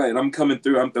 Right. I'm coming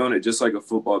through. I'm throwing it just like a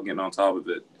football, getting on top of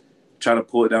it, trying to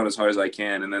pull it down as hard as I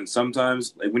can. And then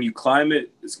sometimes, like when you climb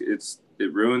it,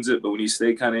 it ruins it. But when you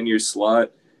stay kind of in your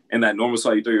slot and that normal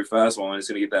slot, you throw your fastball and it's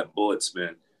going to get that bullet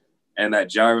spin. And that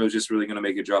gyro is just really going to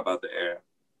make it drop out the air.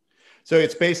 So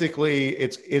it's basically,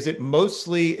 is it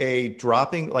mostly a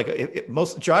dropping, like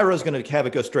most gyro is going to have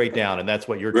it go straight down, and that's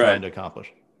what you're trying to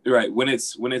accomplish. Right. When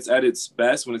it's at its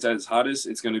best, when it's at its hottest,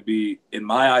 it's going to be, in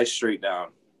my eyes, straight down.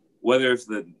 Whether if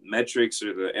the metrics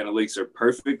or the analytics are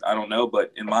perfect, I don't know.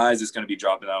 But in my eyes, it's going to be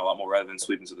dropping down a lot more rather than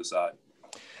sweeping to the side.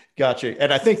 Gotcha.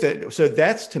 And I think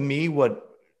that's to me what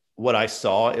I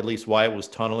saw, at least why it was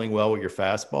tunneling well with your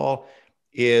fastball,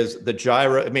 is the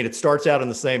gyro. I mean, it starts out in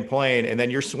the same plane and then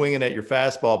you're swinging at your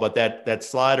fastball, but that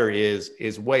slider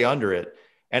is way under it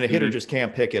and a hitter just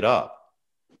can't pick it up.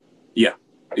 Yeah,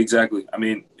 exactly. I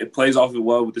mean, it plays off it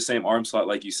well with the same arm slot,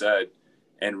 like you said.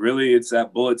 And really, it's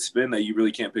that bullet spin that you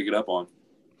really can't pick it up on.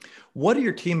 What do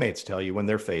your teammates tell you when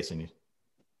they're facing you?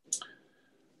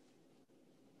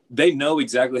 They know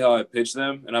exactly how I pitch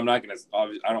them, and I'm not gonna.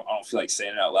 I don't feel like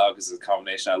saying it out loud because it's a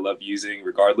combination I love using,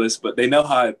 regardless. But they know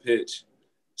how I pitch,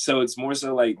 so it's more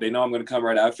so like they know I'm gonna come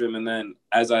right after them. And then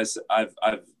as I've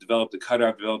developed a cutter,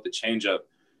 I've developed a changeup.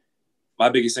 My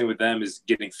biggest thing with them is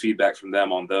getting feedback from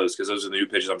them on those, because those are the new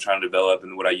pitches I'm trying to develop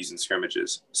and what I use in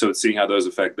scrimmages. So it's seeing how those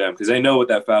affect them, because they know what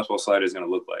that fastball slider is going to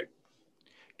look like.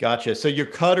 Gotcha. So your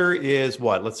cutter is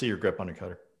what? Let's see your grip on your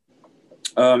cutter.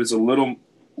 It's a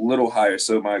little higher.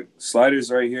 So my slider's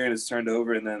right here and it's turned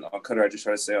over, and then on cutter I just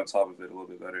try to stay on top of it a little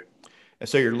bit better. And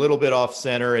so you're a little bit off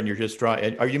center, and you're just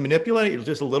trying. Are you manipulating it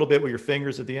just a little bit with your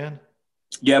fingers at the end?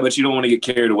 Yeah, but you don't want to get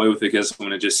carried away with it, because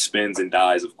when it just spins and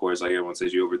dies, of course, like everyone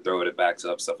says, you overthrow it, it backs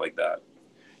up, stuff like that.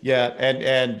 Yeah,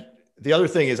 and the other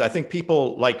thing is, I think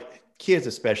people, like kids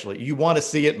especially, you want to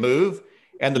see it move,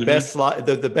 and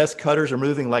the the best cutters are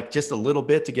moving like just a little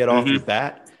bit to get off your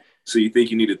bat. So you think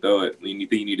you need to throw it, and you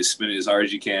think you need to spin it as hard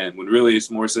as you can, when really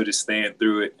it's more so just staying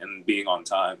through it and being on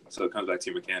time. So it comes back to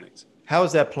your mechanics. How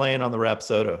is that playing on the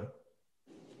Rapsodo?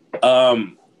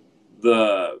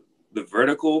 The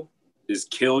vertical is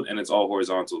killed and it's all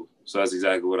horizontal. So that's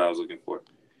exactly what I was looking for.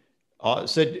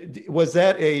 So was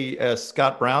that a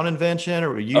Scott Brown invention,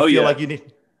 or you feel like you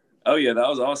need? Oh yeah, that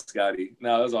was all Scotty.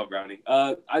 No, that was all Brownie.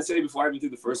 I'd say before I even threw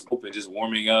the first open, just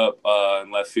warming up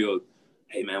in left field.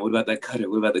 Hey man, what about that cutter?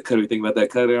 What about the cutter? You think about that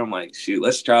cutter? I'm like, shoot,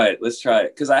 let's try it.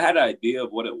 Because I had an idea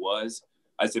of what it was.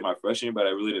 I'd say my freshman year, but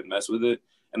I really didn't mess with it.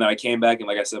 And then I came back and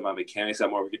like I said, my mechanics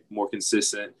got more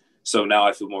consistent. So now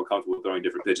I feel more comfortable throwing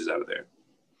different pitches out of there.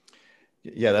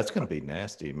 Yeah, that's going to be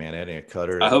nasty, man. Adding a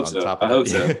cutter. I hope so. I hope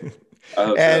so.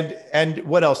 And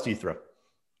what else do you throw?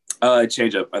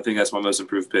 Change up. I think that's my most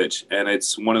improved pitch. And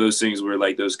it's one of those things where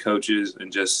like those coaches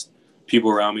and just people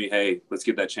around me, hey, let's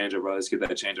get that change up right. Let's get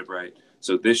that change up right.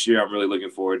 So this year I'm really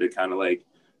looking forward to kind of like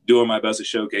doing my best to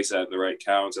showcase that in the right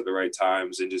counts at the right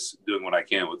times and just doing what I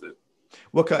can with it.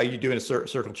 What are you doing? A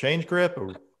circle change grip?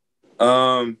 Or?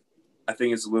 I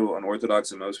think it's a little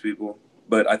unorthodox in most people,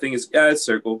 but I think it's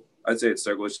circle. I'd say it's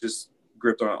circle. It's just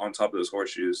gripped on top of those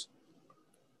horseshoes.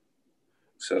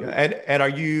 So and are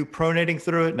you pronating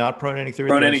through it? Not pronating through it?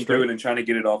 Pronating through it and trying to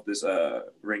get it off this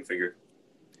ring finger.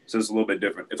 So it's a little bit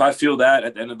different. If I feel that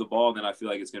at the end of the ball, then I feel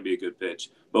like it's going to be a good pitch.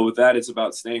 But with that, it's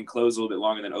about staying closed a little bit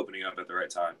longer than opening up at the right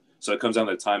time. So it comes down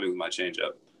to the timing with my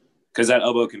changeup, because that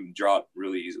elbow can drop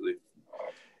really easily.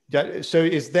 So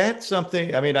is that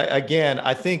something? I mean,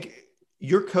 I think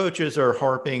your coaches are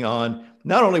harping on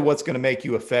not only what's going to make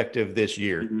you effective this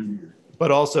year,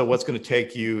 but also what's going to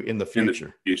take you in the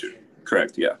future.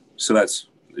 Correct. Yeah. So it's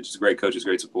just great coaches,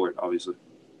 great support, obviously.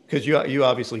 Because you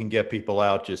obviously can get people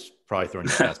out just probably throwing a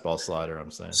fastball slider,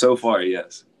 I'm saying. So far,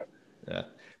 yes. Yeah.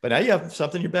 But now you have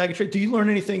something in your bag of tricks. Do you learn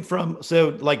anything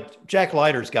like Jack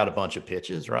Leiter's got a bunch of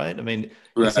pitches, right? I mean,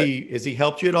 has he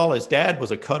helped you at all? His dad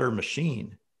was a cutter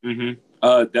machine.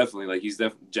 Definitely. Like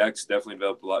Jack's definitely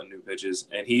developed a lot of new pitches,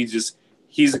 and he's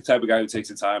the type of guy who takes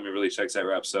the time and really checks that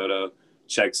Rapsodo,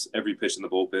 checks every pitch in the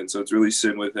bullpen. So it's really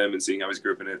sitting with him and seeing how he's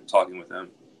gripping it and talking with him.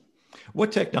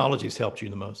 What technologies helped you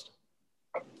the most?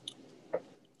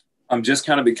 I'm just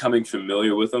kind of becoming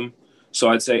familiar with them. So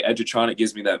I'd say Edgertronic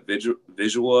gives me that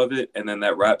visual of it. And then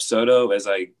that Rapsodo, as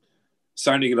I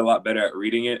starting to get a lot better at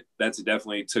reading it, that's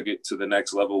definitely took it to the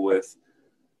next level with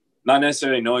not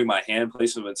necessarily knowing my hand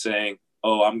placement, but saying,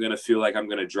 oh, I'm going to feel like I'm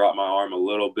going to drop my arm a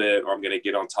little bit, or I'm going to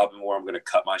get on top of him, or I'm going to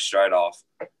cut my stride off.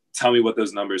 Tell me what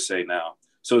those numbers say now.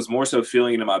 So it's more so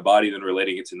feeling it in my body than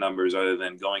relating it to numbers, other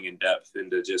than going in depth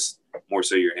into just more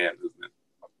so your hand movement.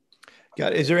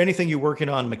 Got it. Is there anything you're working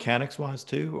on mechanics wise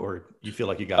too, or you feel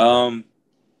like you got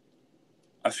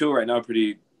I feel right now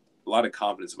a lot of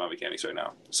confidence in my mechanics right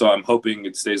now. So I'm hoping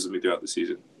it stays with me throughout the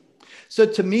season. So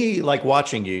to me, like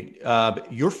watching you,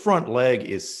 your front leg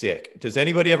is sick. Does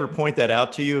anybody ever point that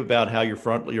out to you about how your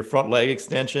front leg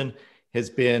extension has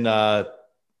been,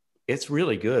 it's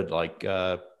really good, like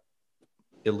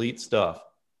elite stuff.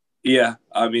 Yeah.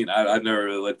 I mean, I've never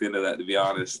really looked into that, to be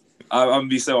honest. I'm going to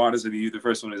be so honest with you. The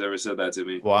first one who's ever said that to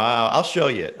me. Wow. I'll show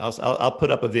you it. I'll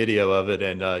put up a video of it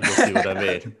and you'll see what I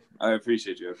mean. I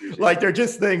appreciate you. Like, they're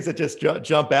just things that just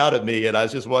jump out at me. And I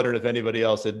was just wondering if anybody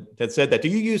else had said that. Do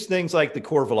you use things like the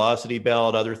core velocity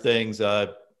belt, other things,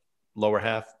 lower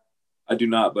half? I do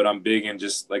not, but I'm big in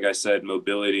just, like I said,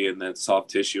 mobility and then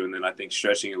soft tissue. And then I think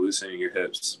stretching and loosening your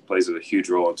hips plays a huge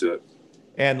role into it.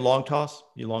 And long toss?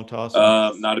 You long toss?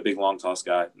 Not a big long toss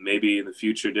guy. Maybe in the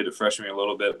future did it freshman year a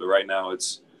little bit, but right now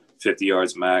it's 50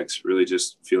 yards max, really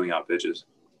just feeling out pitches.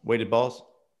 Weighted balls?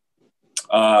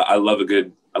 I love a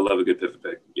good pivot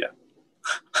pick. Yeah.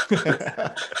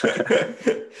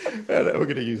 We're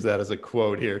going to use that as a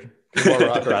quote here. Come on,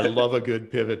 Rocker, I love a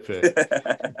good pivot pick.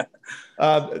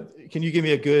 Can you give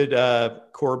me a good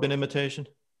Corbin imitation?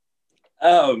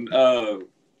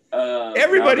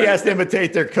 Everybody has to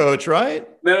imitate their coach, right?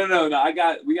 No.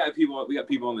 We got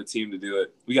people on the team to do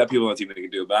it. We got people on the team that can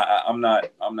do it, but I'm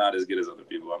not as good as other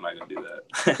people. I'm not going to do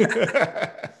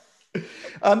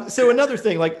that. So another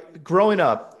thing, like growing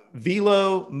up,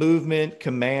 velo, movement,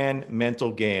 command,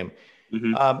 mental game.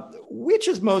 Which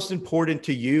is most important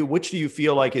to you? Which do you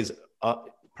feel like is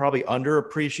probably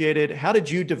underappreciated? How did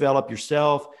you develop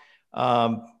yourself?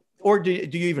 Or do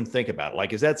you even think about it?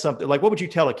 Like, is that something like, what would you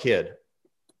tell a kid?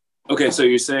 Okay, so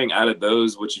you're saying out of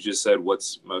those, what you just said,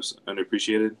 what's most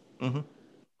underappreciated? Can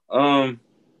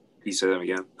you say that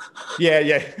again?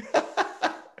 Yeah.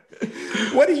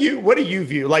 What do you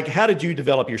view? Like, how did you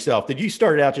develop yourself? Did you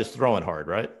start out just throwing hard,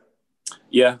 right?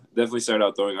 Yeah, definitely started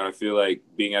out throwing hard. I feel like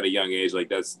being at a young age, like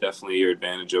that's definitely your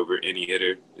advantage over any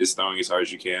hitter is throwing as hard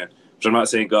as you can. Which I'm not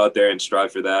saying go out there and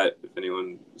strive for that if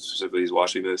anyone specifically is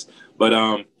watching this, but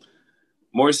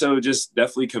more so just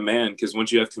definitely command, because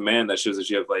once you have command, that shows that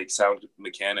you have like sound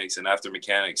mechanics, and after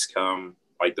mechanics come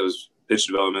like those pitch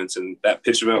developments, and that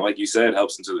pitch development, like you said,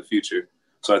 helps into the future.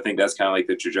 So I think that's kind of like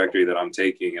the trajectory that I'm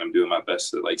taking, and I'm doing my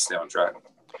best to like stay on track.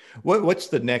 What's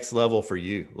the next level for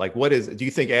you? Like, do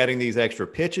you think adding these extra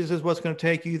pitches is what's going to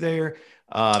take you there?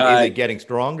 Is it getting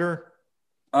stronger?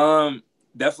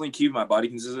 Definitely keep my body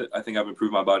consistent. I think I've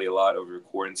improved my body a lot over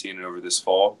quarantine and over this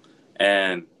fall.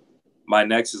 And my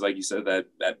next is, like you said,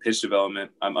 that pitch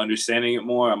development. I'm understanding it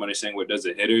more. I'm understanding what does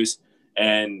it hitters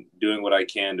and doing what I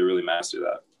can to really master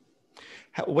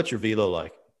that. What's your velo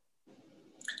like?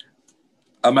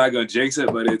 I'm not going to jinx it,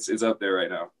 but it's up there right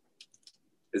now.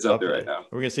 It's up there right now.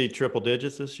 We're going to see triple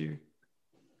digits this year?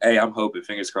 Hey, I'm hoping.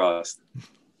 Fingers crossed.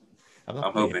 I'm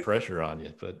hoping. Pressure on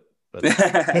you, but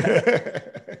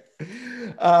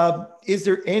is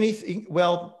there anything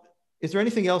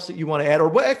else that you want to add? Or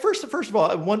first of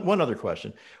all, one other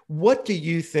question. What do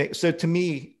you think? So to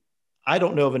me, I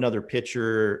don't know of another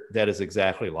pitcher that is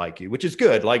exactly like you, which is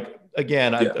good. Like,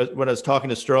 again, when I was talking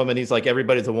to Stroman, he's like,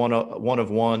 everybody's a one of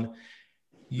one.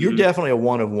 You're definitely a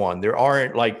one of one. There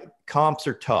aren't, like, comps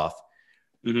are tough.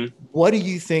 Mm-hmm. What do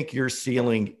you think your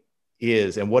ceiling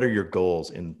is, and what are your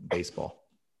goals in baseball?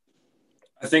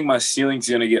 I think my ceiling's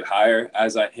going to get higher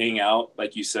as I hang out,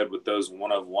 like you said, with those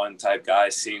one-of-one type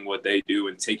guys, seeing what they do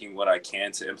and taking what I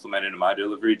can to implement into my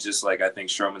delivery, just like I think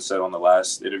Stroman said on the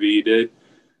last interview you did.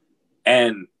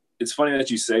 And it's funny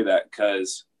that you say that,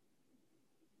 because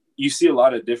you see a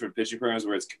lot of different pitching programs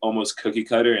where it's almost cookie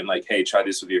cutter and like, hey, try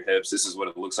this with your hips. This is what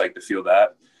it looks like to feel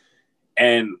that.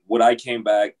 And what I came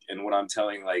back and what I'm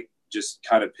telling, like, just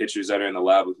kind of pitchers that are in the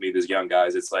lab with me, these young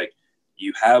guys, it's like,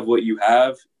 you have what you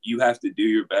have. You have to do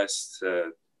your best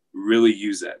to really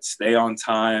use that. Stay on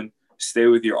time, stay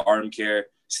with your arm care,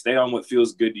 stay on what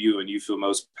feels good to you and you feel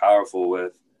most powerful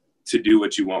with to do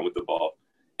what you want with the ball.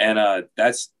 And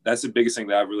that's the biggest thing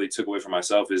that I really took away from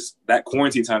myself is that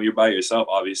quarantine time, you're by yourself,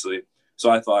 obviously. So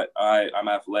I thought, all right, I'm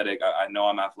athletic. I know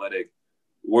I'm athletic.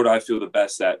 Where do I feel the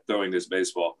best at throwing this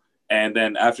baseball? And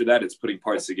then after that, it's putting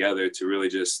parts together to really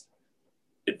just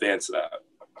advance that.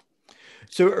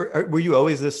 So were you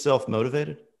always this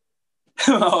self-motivated?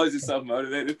 Always just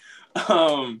self-motivated.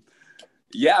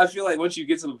 Yeah, I feel like once you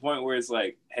get to the point where it's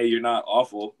like, hey, you're not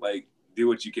awful, like, do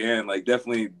what you can, like,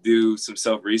 definitely do some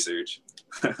self-research.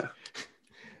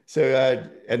 So,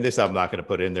 and this I'm not going to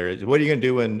put in there. What are you going to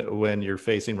do when you're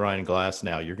facing Ryan Glass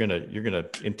now? You're gonna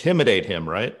intimidate him,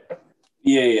 right?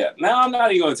 Yeah. No, I'm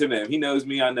not even going to intimidate him. He knows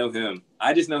me. I know him.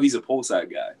 I just know he's a pull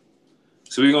side guy.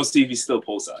 So we're going to see if he's still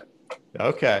pull side.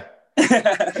 Okay. I'm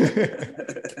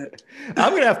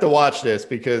going to have to watch this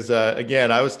because,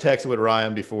 again, I was texting with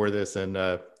Ryan before this and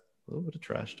a little bit of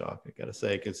trash talk, I got to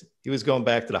say, because he was going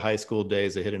back to the high school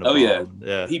days of hitting a bomb.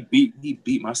 Yeah. He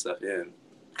beat my stuff in.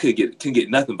 Couldn't get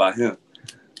nothing by him.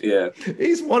 Yeah.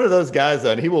 He's one of those guys,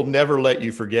 though, and he will never let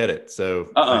you forget it.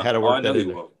 So I had to work that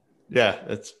in.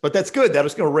 Yeah, but that's good. That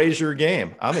was going to raise your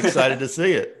game. I'm excited to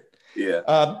see it.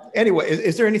 Yeah. Anyway,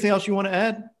 is there anything else you want to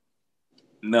add?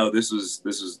 No, this was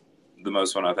the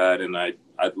most fun I've had, and I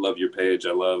love your page.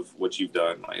 I love what you've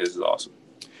done. Like, this is awesome.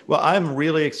 Well, I'm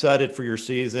really excited for your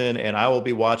season, and I will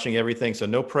be watching everything. So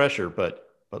no pressure, but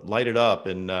light it up.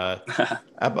 And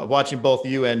I'm watching both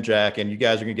you and Jack, and you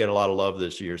guys are going to get a lot of love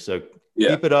this year. So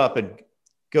keep it up and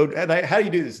go. And how do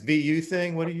you do this VU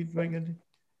thing? What are you doing?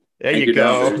 There you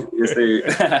go.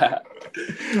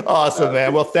 Awesome,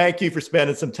 man. Well, thank you for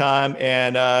spending some time,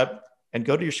 and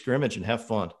go to your scrimmage and have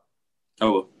fun.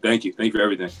 Oh, well, thank you. Thank you for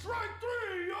everything.